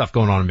stuff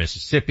going on in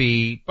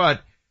Mississippi.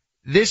 But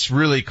this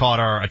really caught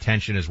our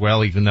attention as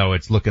well, even though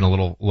it's looking a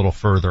little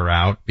further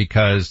out,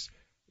 because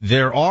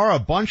there are a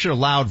bunch of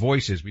loud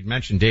voices. We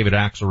mentioned David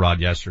Axelrod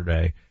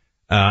yesterday,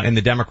 in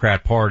the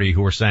Democrat Party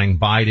who are saying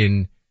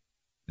Biden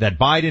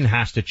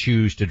has to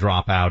choose to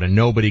drop out and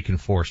nobody can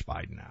force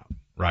Biden out,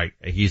 right?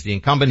 He's the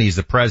incumbent. He's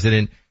the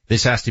president.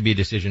 This has to be a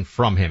decision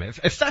from him.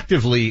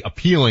 Effectively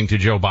appealing to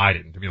Joe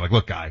Biden to be like,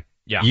 look, guy,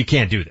 you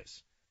can't do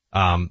this.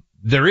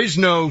 There is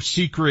no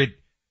secret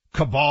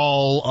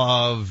cabal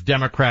of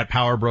Democrat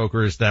power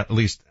brokers that at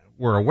least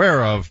we're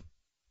aware of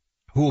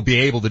who will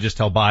be able to just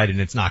tell Biden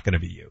it's not going to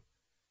be you.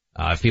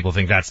 If people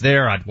think that's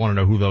there, I'd want to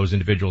know who those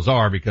individuals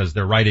are because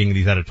they're writing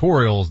these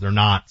editorials. They're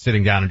not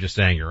sitting down and just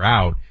saying you're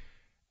out.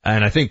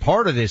 And I think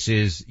part of this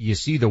is you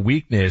see the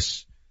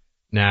weakness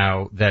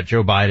now that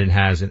Joe Biden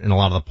has in a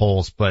lot of the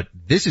polls, but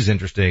this is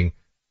interesting.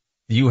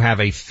 You have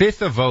a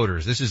fifth of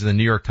voters. This is the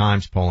New York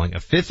Times polling. A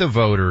fifth of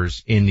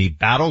voters in the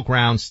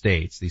battleground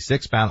states, the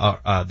six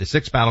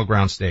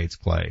battleground states,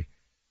 Clay,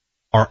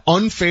 are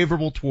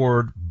unfavorable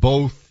toward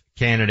both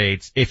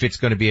candidates if it's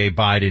going to be a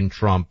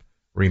Biden-Trump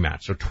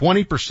rematch. So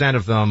 20%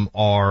 of them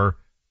are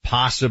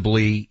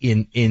possibly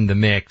in the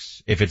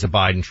mix if it's a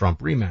Biden-Trump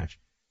rematch.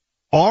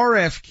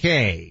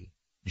 RFK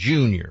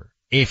Jr.,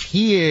 if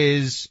he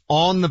is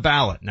on the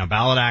ballot, now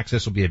ballot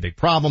access will be a big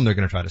problem. They're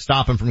going to try to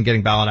stop him from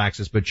getting ballot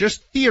access, but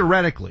just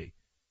theoretically,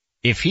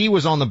 if he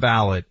was on the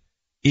ballot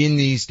in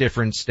these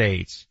different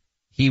states,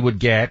 he would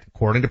get,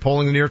 according to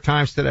polling in the New York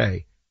Times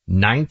today,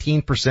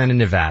 19% in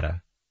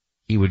Nevada.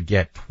 He would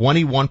get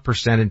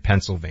 21% in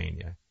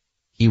Pennsylvania.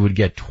 He would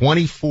get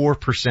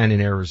 24% in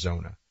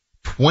Arizona,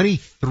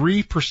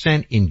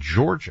 23% in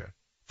Georgia,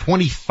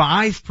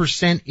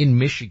 25% in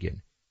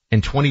Michigan,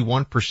 and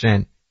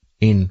 21%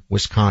 in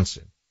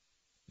Wisconsin.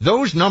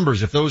 Those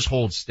numbers, if those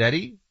hold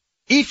steady,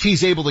 if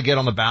he's able to get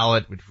on the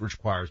ballot, which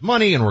requires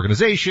money and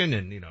organization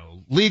and,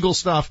 legal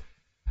stuff,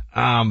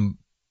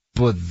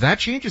 but that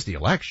changes the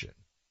election.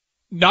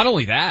 Not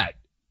only that,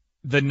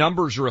 the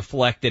numbers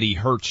reflect that he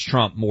hurts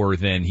Trump more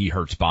than he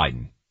hurts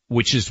Biden,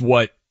 which is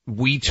what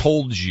we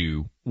told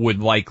you would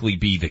likely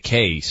be the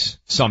case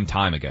some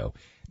time ago.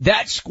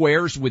 That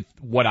squares with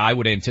what I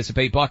would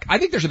anticipate, Buck. I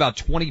think there's about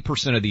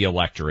 20% of the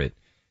electorate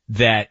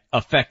that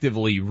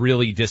effectively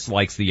really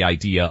dislikes the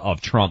idea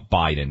of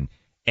Trump-Biden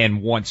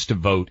and wants to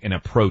vote in a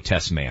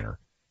protest manner.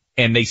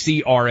 And they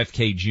see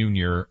RFK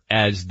Jr.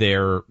 as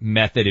their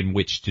method in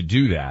which to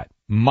do that.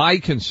 My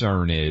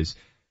concern is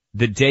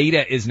the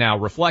data is now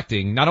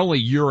reflecting not only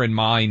your and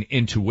mine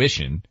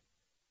intuition,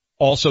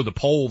 also the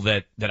poll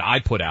that I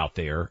put out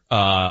there.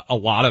 A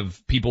lot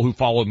of people who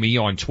follow me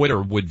on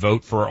Twitter would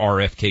vote for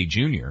RFK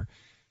Jr.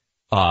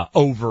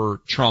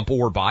 Over Trump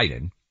or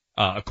Biden,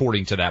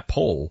 according to that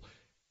poll.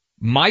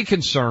 My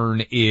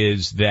concern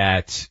is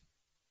that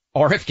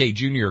RFK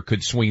Jr.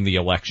 could swing the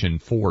election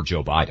for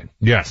Joe Biden.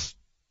 Yes,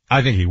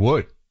 I think he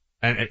would.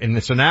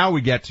 And so now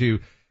we get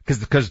to,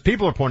 because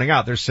people are pointing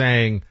out, they're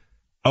saying,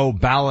 oh,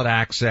 ballot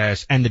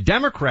access. And the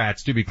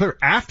Democrats, to be clear,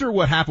 after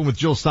what happened with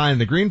Jill Stein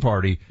and the Green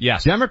Party,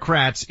 yes,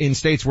 Democrats in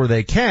states where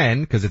they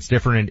can, because it's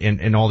different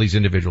in all these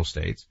individual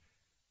states,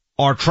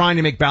 are trying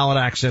to make ballot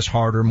access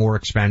harder, more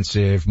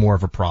expensive, more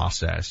of a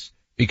process.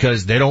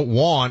 Because they don't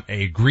want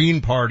a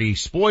Green Party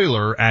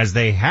spoiler as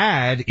they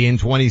had in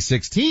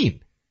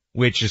 2016,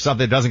 which is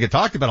something that doesn't get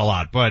talked about a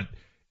lot. But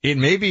it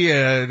may be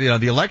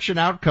the election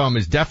outcome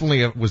was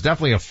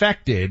definitely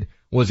affected.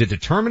 Was it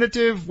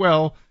determinative?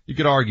 Well, you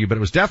could argue, but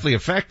it was definitely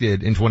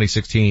affected in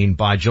 2016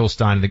 by Jill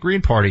Stein and the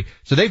Green Party.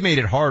 So they've made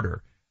it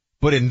harder.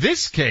 But in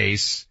this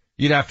case,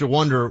 you'd have to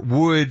wonder,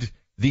 would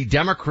the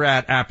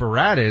Democrat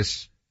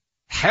apparatus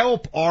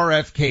help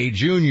RFK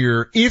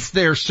Jr. if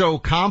they're so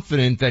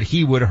confident that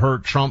he would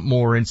hurt Trump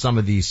more in some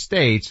of these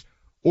states,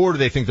 or do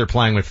they think they're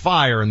playing with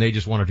fire and they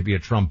just want it to be a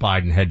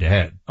Trump-Biden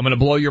head-to-head? I'm going to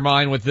blow your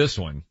mind with this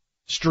one.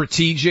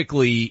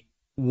 Strategically,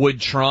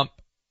 would Trump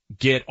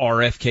get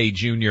RFK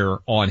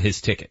Jr. on his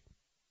ticket?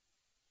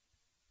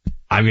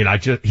 I mean,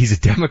 he's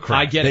a Democrat.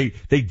 I get it.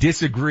 They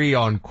disagree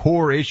on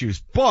core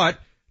issues, but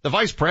the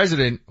vice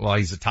president, well,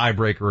 he's a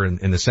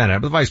tiebreaker in the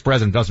Senate, but the vice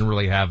president doesn't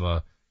really have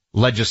a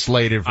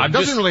legislative,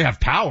 doesn't really have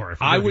power.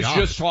 I was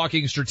just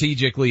talking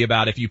strategically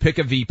about if you pick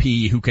a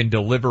VP who can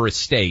deliver a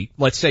state,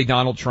 let's say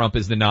Donald Trump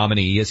is the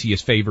nominee as he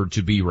is favored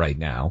to be right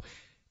now.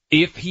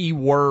 If he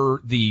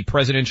were the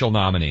presidential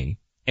nominee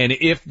and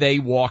if they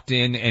walked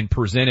in and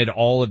presented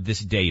all of this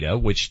data,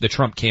 which the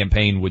Trump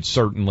campaign would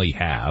certainly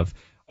have,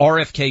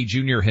 RFK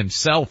Jr.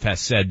 himself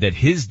has said that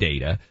his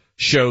data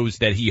shows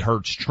that he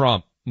hurts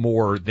Trump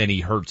more than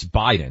he hurts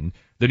Biden.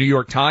 The New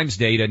York Times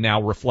data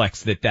now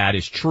reflects that that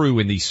is true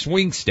in these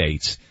swing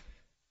states.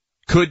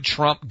 Could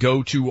Trump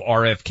go to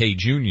RFK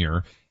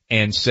Jr.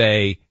 and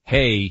say,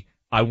 hey,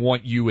 I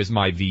want you as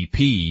my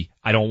VP.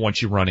 I don't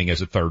want you running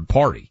as a third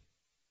party.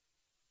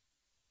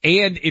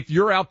 And if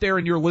you're out there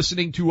and you're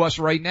listening to us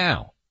right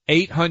now,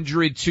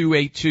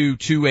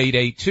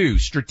 800-282-2882,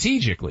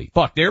 strategically,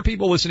 Buck, there are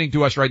people listening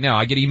to us right now.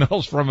 I get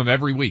emails from them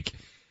every week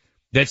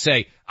that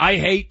say, I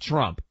hate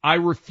Trump. I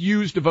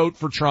refuse to vote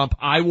for Trump.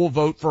 I will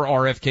vote for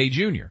RFK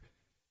Jr.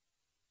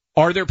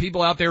 Are there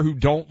people out there who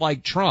don't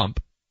like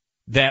Trump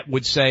that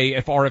would say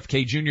if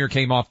RFK Jr.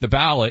 came off the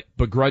ballot,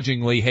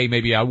 begrudgingly, hey,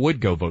 maybe I would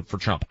go vote for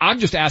Trump? I'm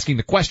just asking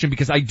the question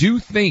because I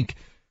think,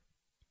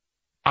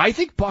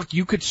 Buck,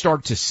 you could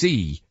start to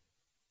see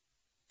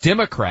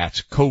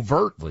Democrats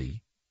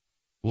covertly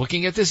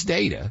looking at this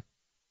data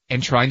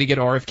and trying to get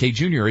RFK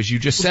Jr., as you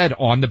just said,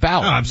 on the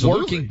ballot,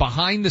 working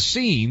behind the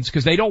scenes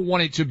because they don't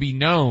want it to be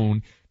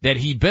known that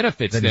he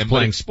benefits them. He's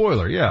playing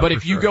spoiler, yeah. But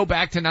if you go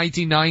back to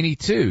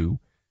 1992,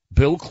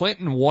 Bill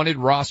Clinton wanted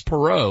Ross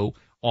Perot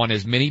on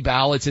as many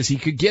ballots as he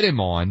could get him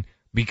on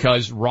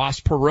because Ross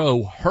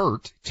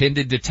Perot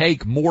tended to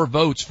take more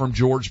votes from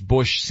George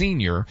Bush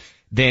Sr.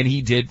 than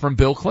he did from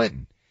Bill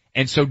Clinton.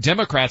 And so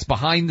Democrats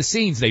behind the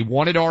scenes, they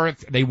wanted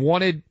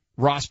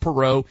Ross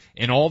Perot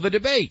in all the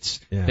debates.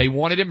 Yeah. They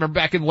wanted him, remember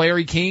back in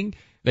Larry King?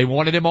 They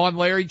wanted him on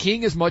Larry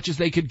King as much as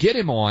they could get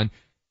him on.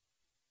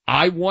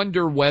 I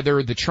wonder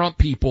whether the Trump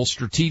people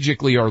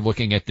strategically are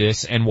looking at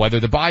this and whether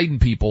the Biden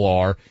people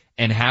are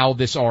and how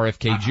this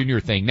RFK Jr.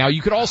 thing. Now,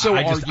 you could also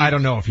argue. I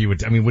don't know if he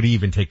would. I mean, would he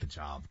even take the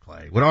job,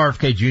 Clay? Would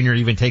RFK Jr.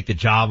 even take the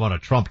job on a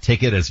Trump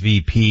ticket as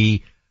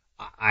VP?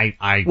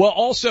 Well,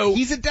 also,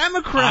 he's a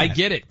Democrat. I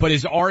get it. But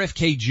is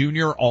RFK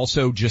Jr.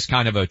 also just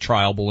kind of a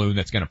trial balloon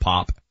that's going to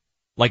pop?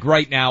 Like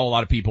right now, a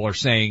lot of people are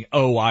saying,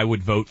 oh, I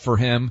would vote for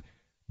him.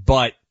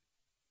 But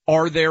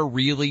are there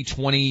really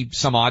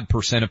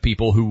 20% of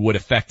people who would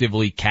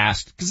effectively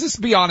cast? Because let's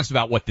be honest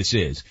about what this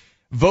is.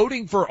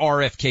 Voting for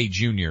RFK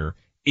Jr.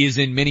 is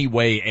in many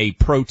way a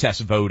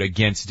protest vote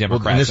against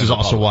Democrats. Well, and this is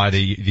also why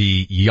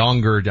the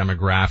younger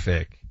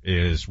demographic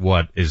is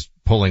what is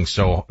pulling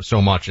so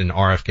much in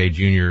RFK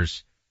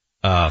Jr.'s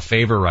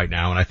favor right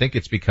now. And I think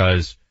it's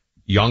because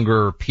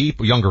younger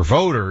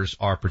voters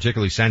are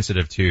particularly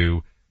sensitive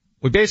to.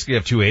 We basically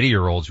have two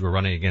 80-year-olds who are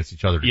running against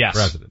each other to be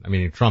president. I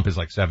mean, Trump is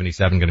like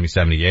 77, going to be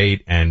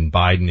 78, and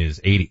Biden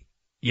is 80.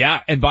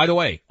 Yeah, and by the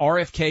way,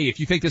 RFK, if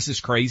you think this is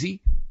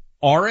crazy,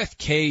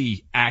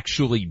 RFK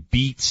actually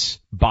beats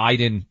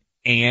Biden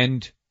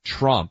and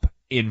Trump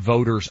in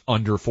voters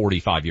under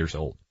 45 years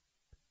old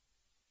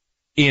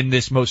in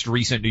this most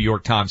recent New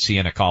York Times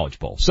Siena College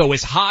poll. So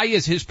as high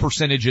as his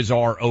percentages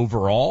are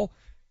overall,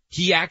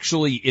 he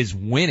actually is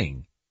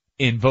winning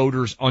in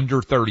voters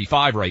under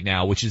 35 right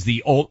now, which is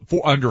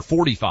under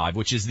 45,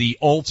 which is the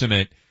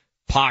ultimate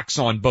pox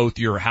on both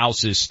your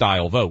houses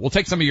style vote. We'll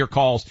take some of your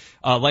calls,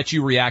 let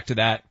you react to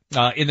that.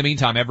 In the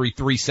meantime, every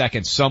 3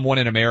 seconds, someone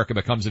in America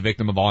becomes a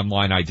victim of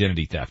online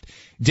identity theft.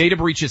 Data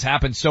breaches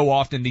happen so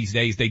often these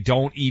days, they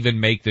don't even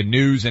make the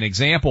news. An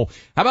example,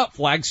 how about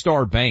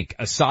Flagstar Bank,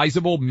 a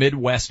sizable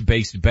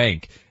Midwest-based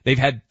bank? They've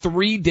had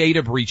 3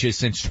 data breaches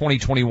since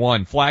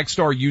 2021.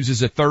 Flagstar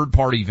uses a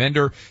third-party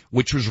vendor,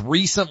 which was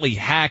recently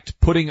hacked,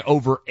 putting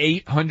over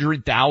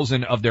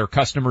 800,000 of their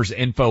customers'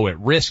 info at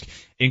risk,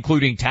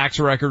 including tax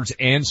records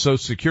and social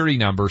security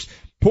numbers.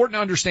 Important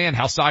to understand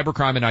how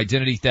cybercrime and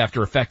identity theft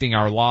are affecting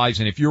our lives.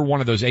 And if you're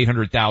one of those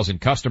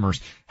 800,000 customers,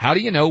 how do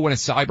you know when a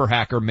cyber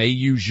hacker may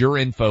use your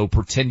info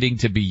pretending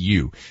to be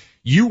you?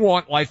 You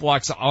want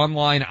LifeLock's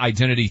online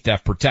identity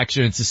theft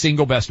protection. It's the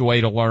single best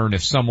way to learn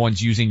if someone's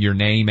using your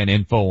name and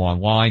info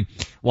online.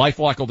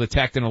 LifeLock will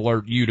detect and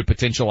alert you to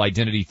potential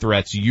identity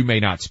threats you may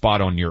not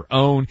spot on your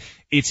own.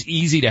 It's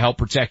easy to help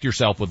protect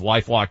yourself with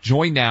LifeLock.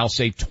 Join now,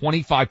 save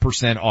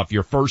 25% off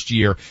your first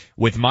year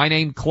with my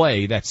name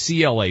Clay, that's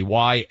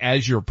CLAY,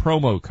 as your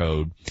promo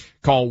code.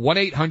 Call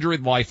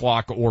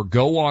 1-800-LifeLock or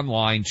go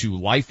online to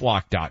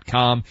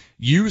lifelock.com.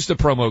 Use the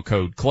promo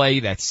code Clay,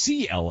 that's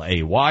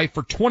CLAY,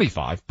 for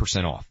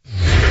 25% off.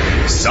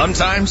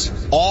 Sometimes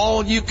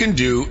all you can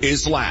do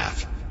is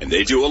laugh, and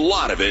they do a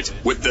lot of it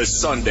with the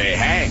Sunday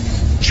Hang.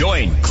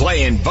 Join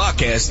Clay and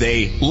Buck as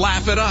they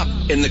laugh it up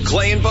in the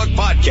Clay and Buck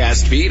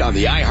podcast feed on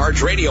the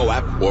iHeartRadio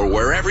app or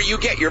wherever you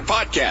get your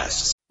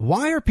podcasts.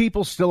 Why are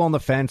people still on the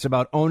fence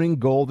about owning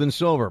gold and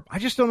silver? I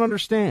just don't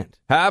understand.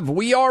 Have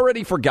we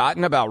already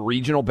forgotten about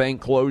regional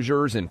bank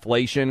closures,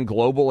 inflation,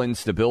 global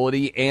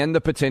instability, and the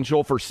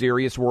potential for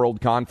serious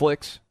world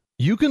conflicts?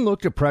 You can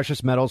look to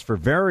precious metals for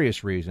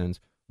various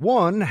reasons.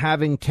 1,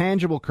 having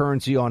tangible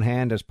currency on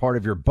hand as part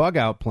of your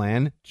bug-out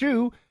plan.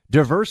 2,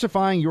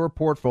 diversifying your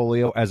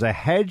portfolio as a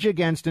hedge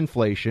against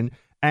inflation.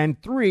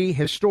 And 3,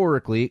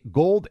 historically,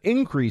 gold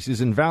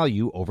increases in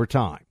value over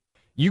time.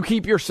 You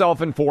keep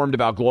yourself informed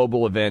about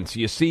global events.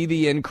 You see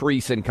the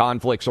increase in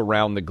conflicts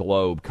around the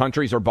globe.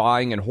 Countries are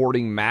buying and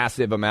hoarding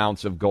massive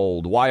amounts of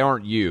gold. Why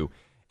aren't you?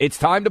 It's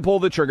time to pull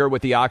the trigger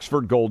with the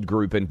Oxford Gold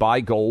Group and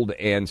buy gold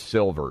and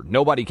silver.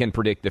 Nobody can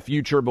predict the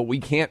future, but we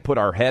can't put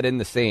our head in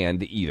the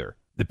sand either.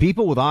 The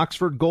people with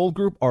Oxford Gold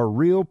Group are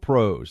real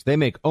pros. They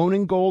make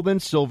owning gold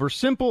and silver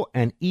simple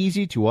and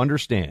easy to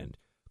understand.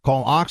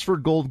 Call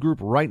Oxford Gold Group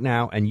right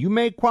now, and you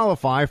may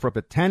qualify for up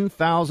to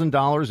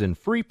 $10,000 in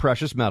free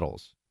precious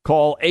metals.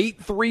 Call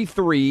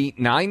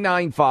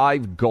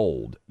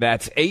 833-995-GOLD.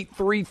 That's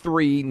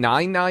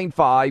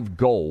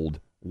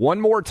 833-995-GOLD.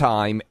 One more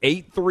time,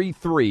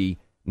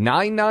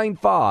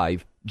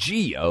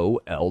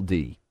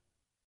 833-995-GOLD.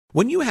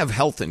 When you have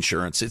health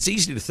insurance, it's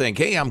easy to think,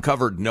 hey, I'm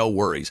covered, no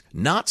worries.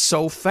 Not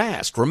so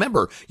fast.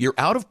 Remember, your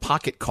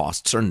out-of-pocket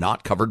costs are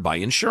not covered by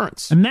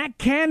insurance. And that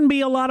can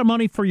be a lot of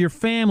money for your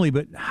family,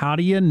 but how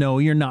do you know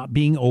you're not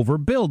being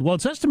overbilled? Well,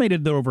 it's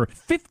estimated that over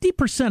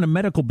 50% of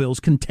medical bills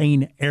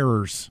contain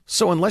errors.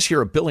 So unless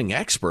you're a billing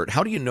expert,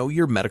 how do you know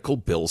your medical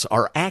bills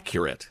are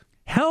accurate?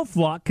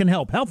 HealthLock can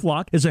help.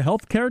 HealthLock is a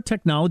healthcare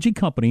technology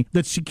company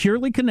that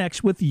securely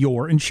connects with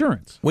your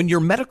insurance. When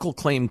your medical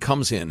claim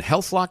comes in,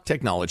 HealthLock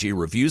technology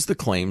reviews the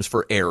claims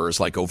for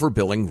errors like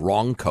overbilling,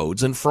 wrong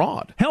codes, and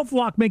fraud.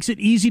 HealthLock makes it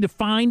easy to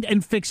find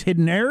and fix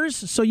hidden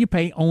errors so you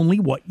pay only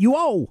what you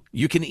owe.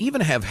 You can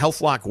even have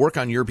HealthLock work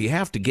on your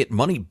behalf to get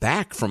money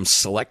back from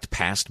select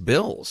past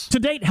bills. To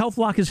date,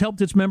 HealthLock has helped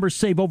its members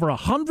save over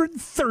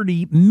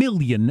 $130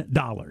 million.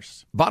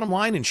 Bottom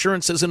line,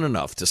 insurance isn't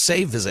enough. To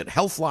save, visit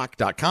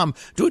healthlock.com.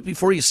 Do it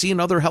before you see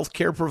another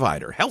healthcare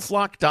provider.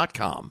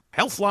 Healthlock.com.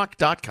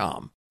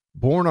 Healthlock.com.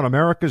 Born on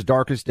America's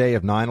darkest day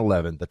of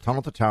 9/11, the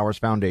Tunnel to Towers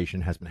Foundation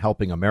has been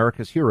helping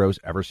America's heroes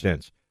ever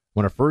since.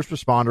 When a first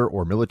responder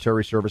or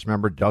military service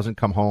member doesn't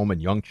come home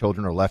and young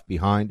children are left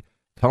behind,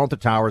 Tunnel to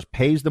Towers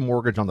pays the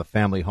mortgage on the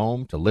family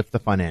home to lift the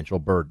financial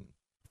burden.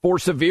 For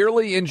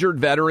severely injured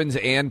veterans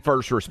and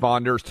first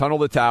responders, Tunnel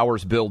to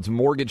Towers builds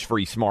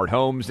mortgage-free smart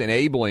homes,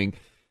 enabling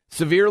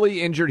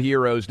severely injured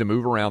heroes to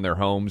move around their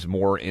homes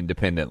more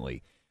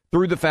independently.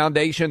 Through the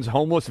Foundation's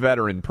Homeless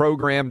Veteran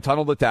Program,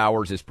 Tunnel to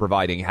Towers is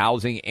providing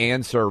housing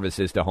and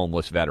services to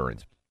homeless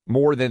veterans.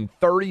 More than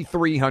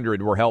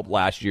 3,300 were helped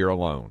last year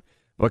alone,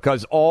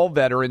 because all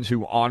veterans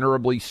who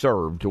honorably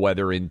served,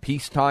 whether in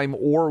peacetime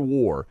or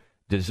war,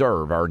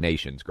 deserve our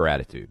nation's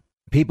gratitude.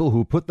 People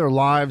who put their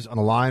lives on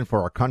the line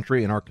for our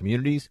country and our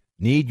communities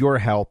need your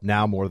help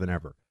now more than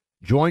ever.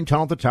 Join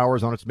Tunnel to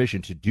Towers on its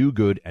mission to do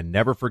good and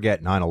never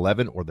forget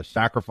 9/11 or the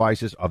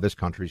sacrifices of this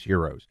country's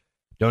heroes.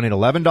 Donate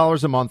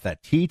 $11 a month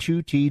at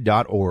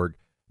T2T.org.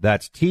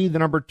 That's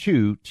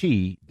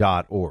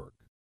T2T.org.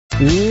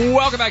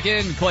 Welcome back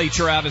in, Clay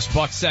Travis,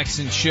 Buck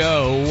Sexton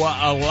Show.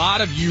 A lot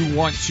of you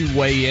want to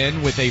weigh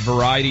in with a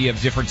variety of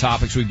different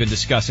topics we've been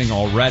discussing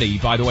already.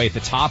 By the way, at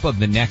the top of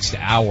the next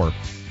hour,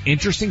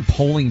 interesting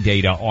polling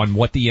data on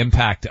what the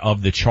impact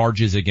of the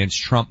charges against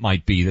Trump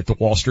might be that the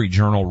Wall Street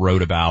Journal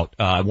wrote about.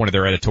 One of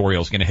their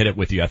editorials, going to hit it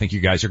with you. I think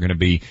you guys are going to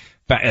be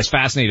as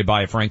fascinated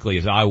by it, frankly,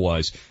 as I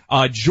was.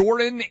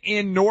 Jordan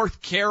in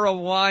North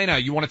Carolina,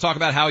 you want to talk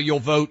about how you'll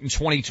vote in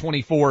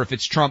 2024 if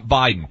it's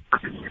Trump-Biden?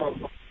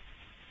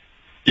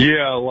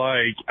 Yeah,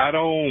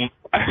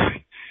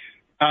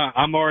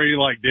 I'm already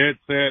dead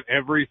set.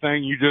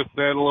 Everything you just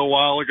said a little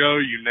while ago,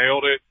 you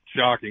nailed it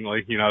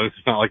shockingly. It's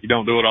not like you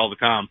don't do it all the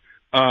time.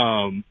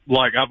 I've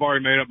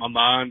already made up my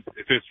mind.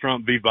 If it's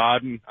Trump v.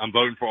 Biden, I'm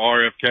voting for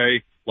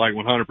RFK,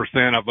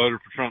 100%. I voted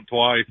for Trump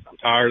twice. I'm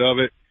tired of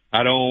it.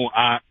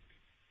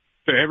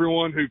 To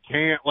everyone who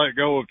can't let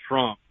go of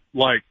Trump,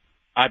 I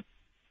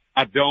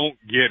don't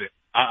get it.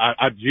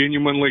 I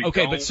genuinely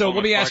Okay, but so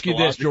let me ask you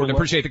this, Jordan.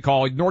 Appreciate the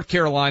call. North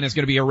Carolina is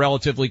going to be a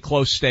relatively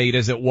close state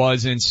as it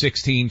was in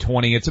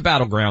 1620. It's a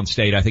battleground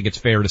state, I think it's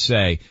fair to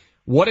say.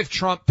 What if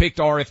Trump picked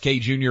RFK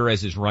Jr.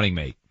 as his running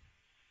mate?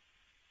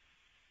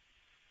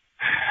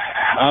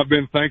 I've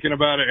been thinking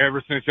about it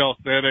ever since y'all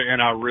said it,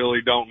 and I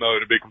really don't know,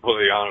 to be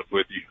completely honest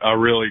with you. I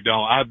really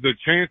don't. The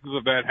chances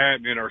of that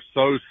happening are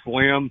so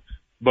slim.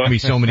 But be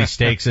so many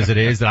stakes as it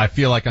is that I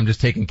feel like I'm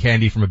just taking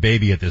candy from a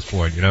baby at this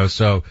point,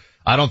 so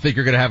I don't think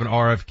you're going to have an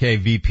RFK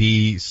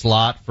VP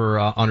slot for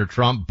under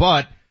Trump,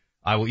 but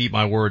I will eat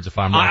my words if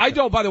I'm right. I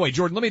don't, by the way,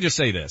 Jordan, let me just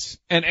say this,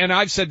 and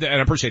I've said that, and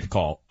I appreciate the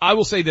call. I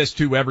will say this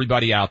to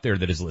everybody out there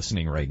that is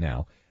listening right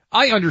now.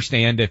 I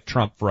understand if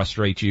Trump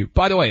frustrates you.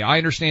 By the way, I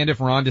understand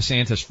if Ron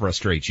DeSantis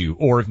frustrates you,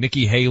 or if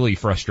Nikki Haley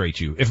frustrates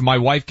you. If my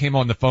wife came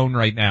on the phone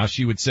right now,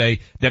 she would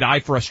say that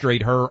I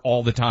frustrate her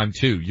all the time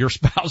too. Your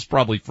spouse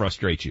probably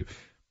frustrates you.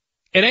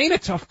 It ain't a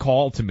tough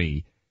call to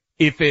me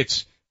if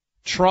it's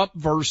Trump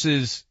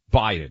versus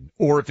Biden,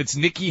 or if it's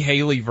Nikki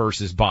Haley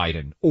versus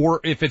Biden,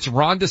 or if it's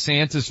Ron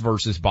DeSantis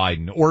versus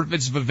Biden, or if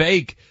it's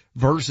Vivek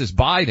versus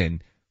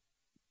Biden.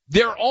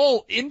 They're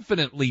all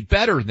infinitely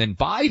better than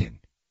Biden.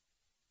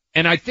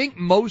 And I think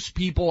most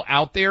people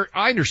out there,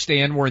 I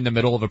understand we're in the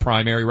middle of a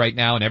primary right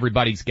now and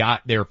everybody's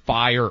got their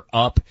fire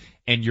up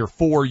and you're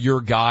for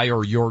your guy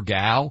or your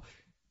gal.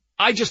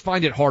 I just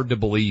find it hard to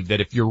believe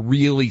that if you're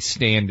really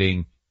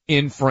standing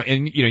in front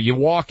and, you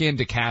walk in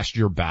to cast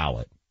your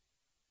ballot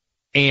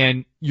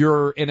and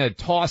you're in a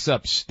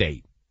toss-up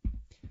state,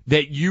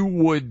 that you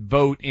would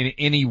vote in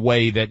any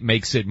way that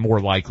makes it more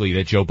likely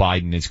that Joe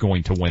Biden is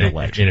going to win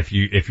election. And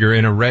if you're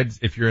in a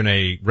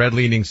red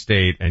leaning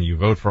state and you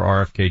vote for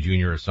RFK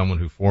Jr. as someone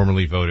who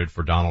formerly voted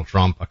for Donald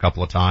Trump a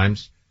couple of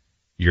times,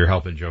 you're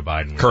helping Joe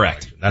Biden win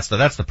Correct. election.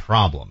 That's the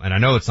problem. And I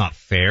know it's not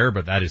fair,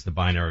 but that is the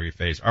binary we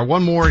face. Our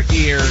one more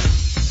here.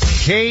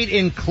 Kate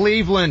in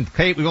Cleveland.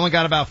 Kate, we've only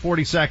got about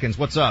 40 seconds.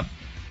 What's up?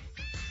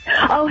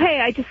 Oh,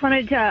 hey, I just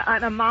wanted to,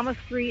 I'm a mom of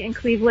three in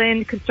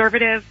Cleveland,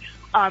 conservative.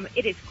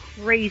 It is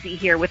crazy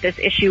here with this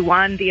issue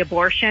one, the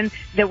abortion.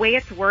 The way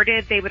it's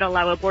worded, they would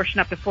allow abortion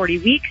up to 40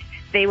 weeks.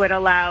 they would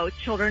allow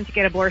children to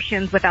get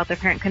abortions without their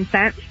parent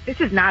consent. This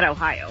is not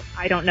Ohio.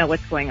 I don't know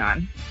what's going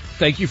on.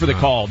 Thank you for the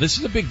call. This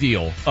is a big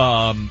deal.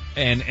 And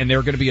there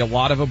are going to be a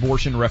lot of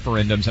abortion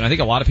referendums. And I think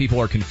a lot of people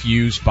are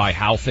confused by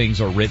how things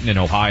are written in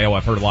Ohio.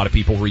 I've heard a lot of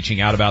people reaching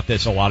out about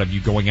this. A lot of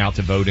you going out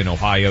to vote in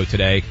Ohio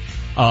today.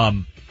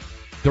 The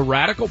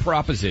radical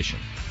proposition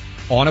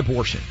on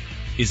abortion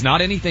is not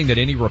anything that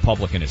any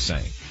Republican is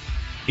saying.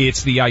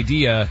 It's the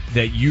idea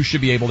that you should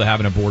be able to have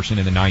an abortion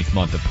in the 9th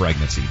month of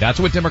pregnancy. That's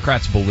what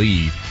Democrats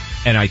believe.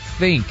 And I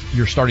think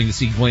you're starting to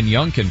see Glenn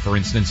Youngkin, for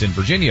instance, in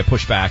Virginia,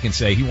 push back and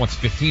say he wants a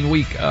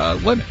 15-week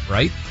limit,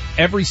 right?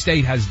 Every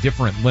state has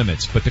different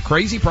limits. But the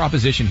crazy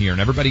proposition here,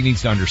 and everybody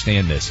needs to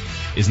understand this,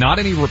 is not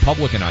any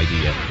Republican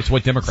idea. It's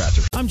what Democrats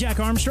are. I'm Jack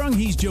Armstrong.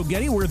 He's Joe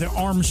Getty. We're the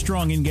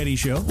Armstrong and Getty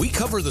Show. We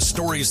cover the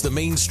stories the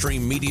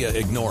mainstream media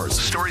ignores.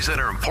 Stories that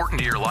are important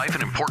to your life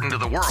and important to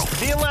the world.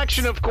 The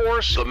election, of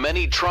course. The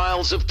many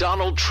trials of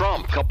Donald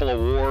Trump. Couple of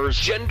wars.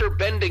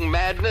 Gender-bending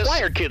madness.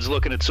 Why are kids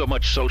looking at so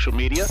much social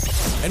media?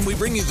 And we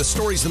bring you the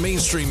stories the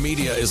mainstream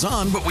media is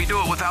on, but we do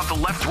it without the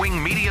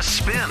left-wing media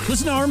spin.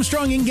 Listen to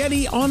Armstrong and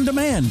Getty on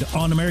demand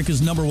on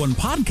America's #1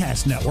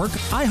 podcast network,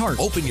 iHeart.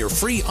 Open your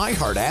free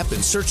iHeart app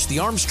and search The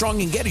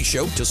Armstrong and Getty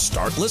Show to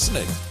start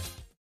listening.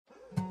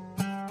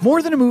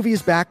 More Than a Movie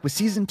is back with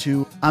Season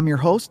 2. I'm your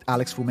host,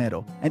 Alex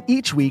Fumero, and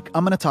each week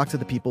I'm going to talk to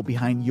the people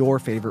behind your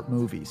favorite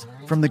movies.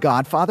 From The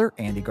Godfather,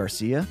 Andy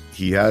Garcia.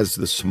 He has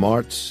the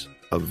smarts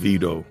of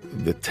Vito,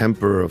 the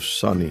temper of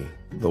Sonny,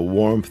 the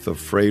warmth of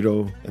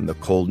Fredo, and the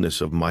coldness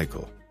of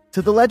Michael.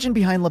 To the legend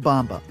behind La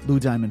Bamba, Lou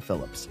Diamond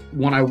Phillips.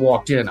 When I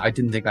walked in, I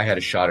didn't think I had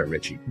a shot at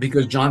Richie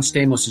because John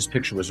Stamos'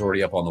 picture was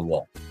already up on the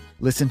wall.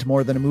 Listen to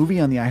More Than a Movie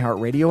on the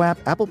iHeartRadio app,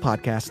 Apple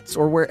Podcasts,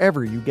 or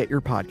wherever you get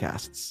your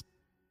podcasts.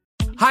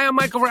 Hi, I'm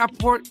Michael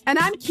Rappaport. And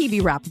I'm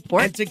Kibi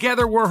Rappaport. And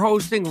together we're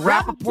hosting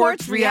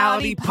Rappaport's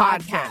Reality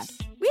Podcast.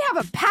 We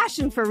have a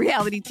passion for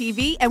reality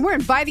TV, and we're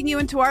inviting you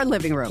into our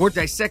living room. We're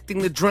dissecting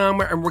the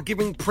drama, and we're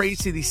giving praise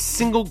to the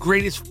single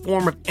greatest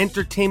form of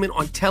entertainment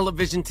on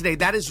television today.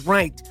 That is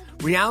right.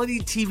 Reality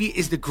TV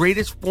is the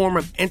greatest form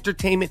of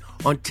entertainment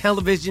on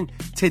television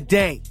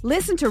today.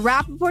 Listen to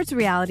Rappaport's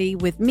Reality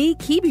with me,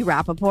 Kibi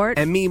Rappaport.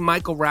 And me,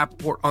 Michael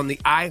Rappaport, on the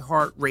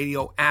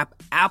iHeartRadio app,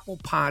 Apple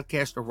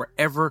Podcast, or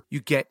wherever you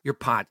get your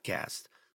podcast.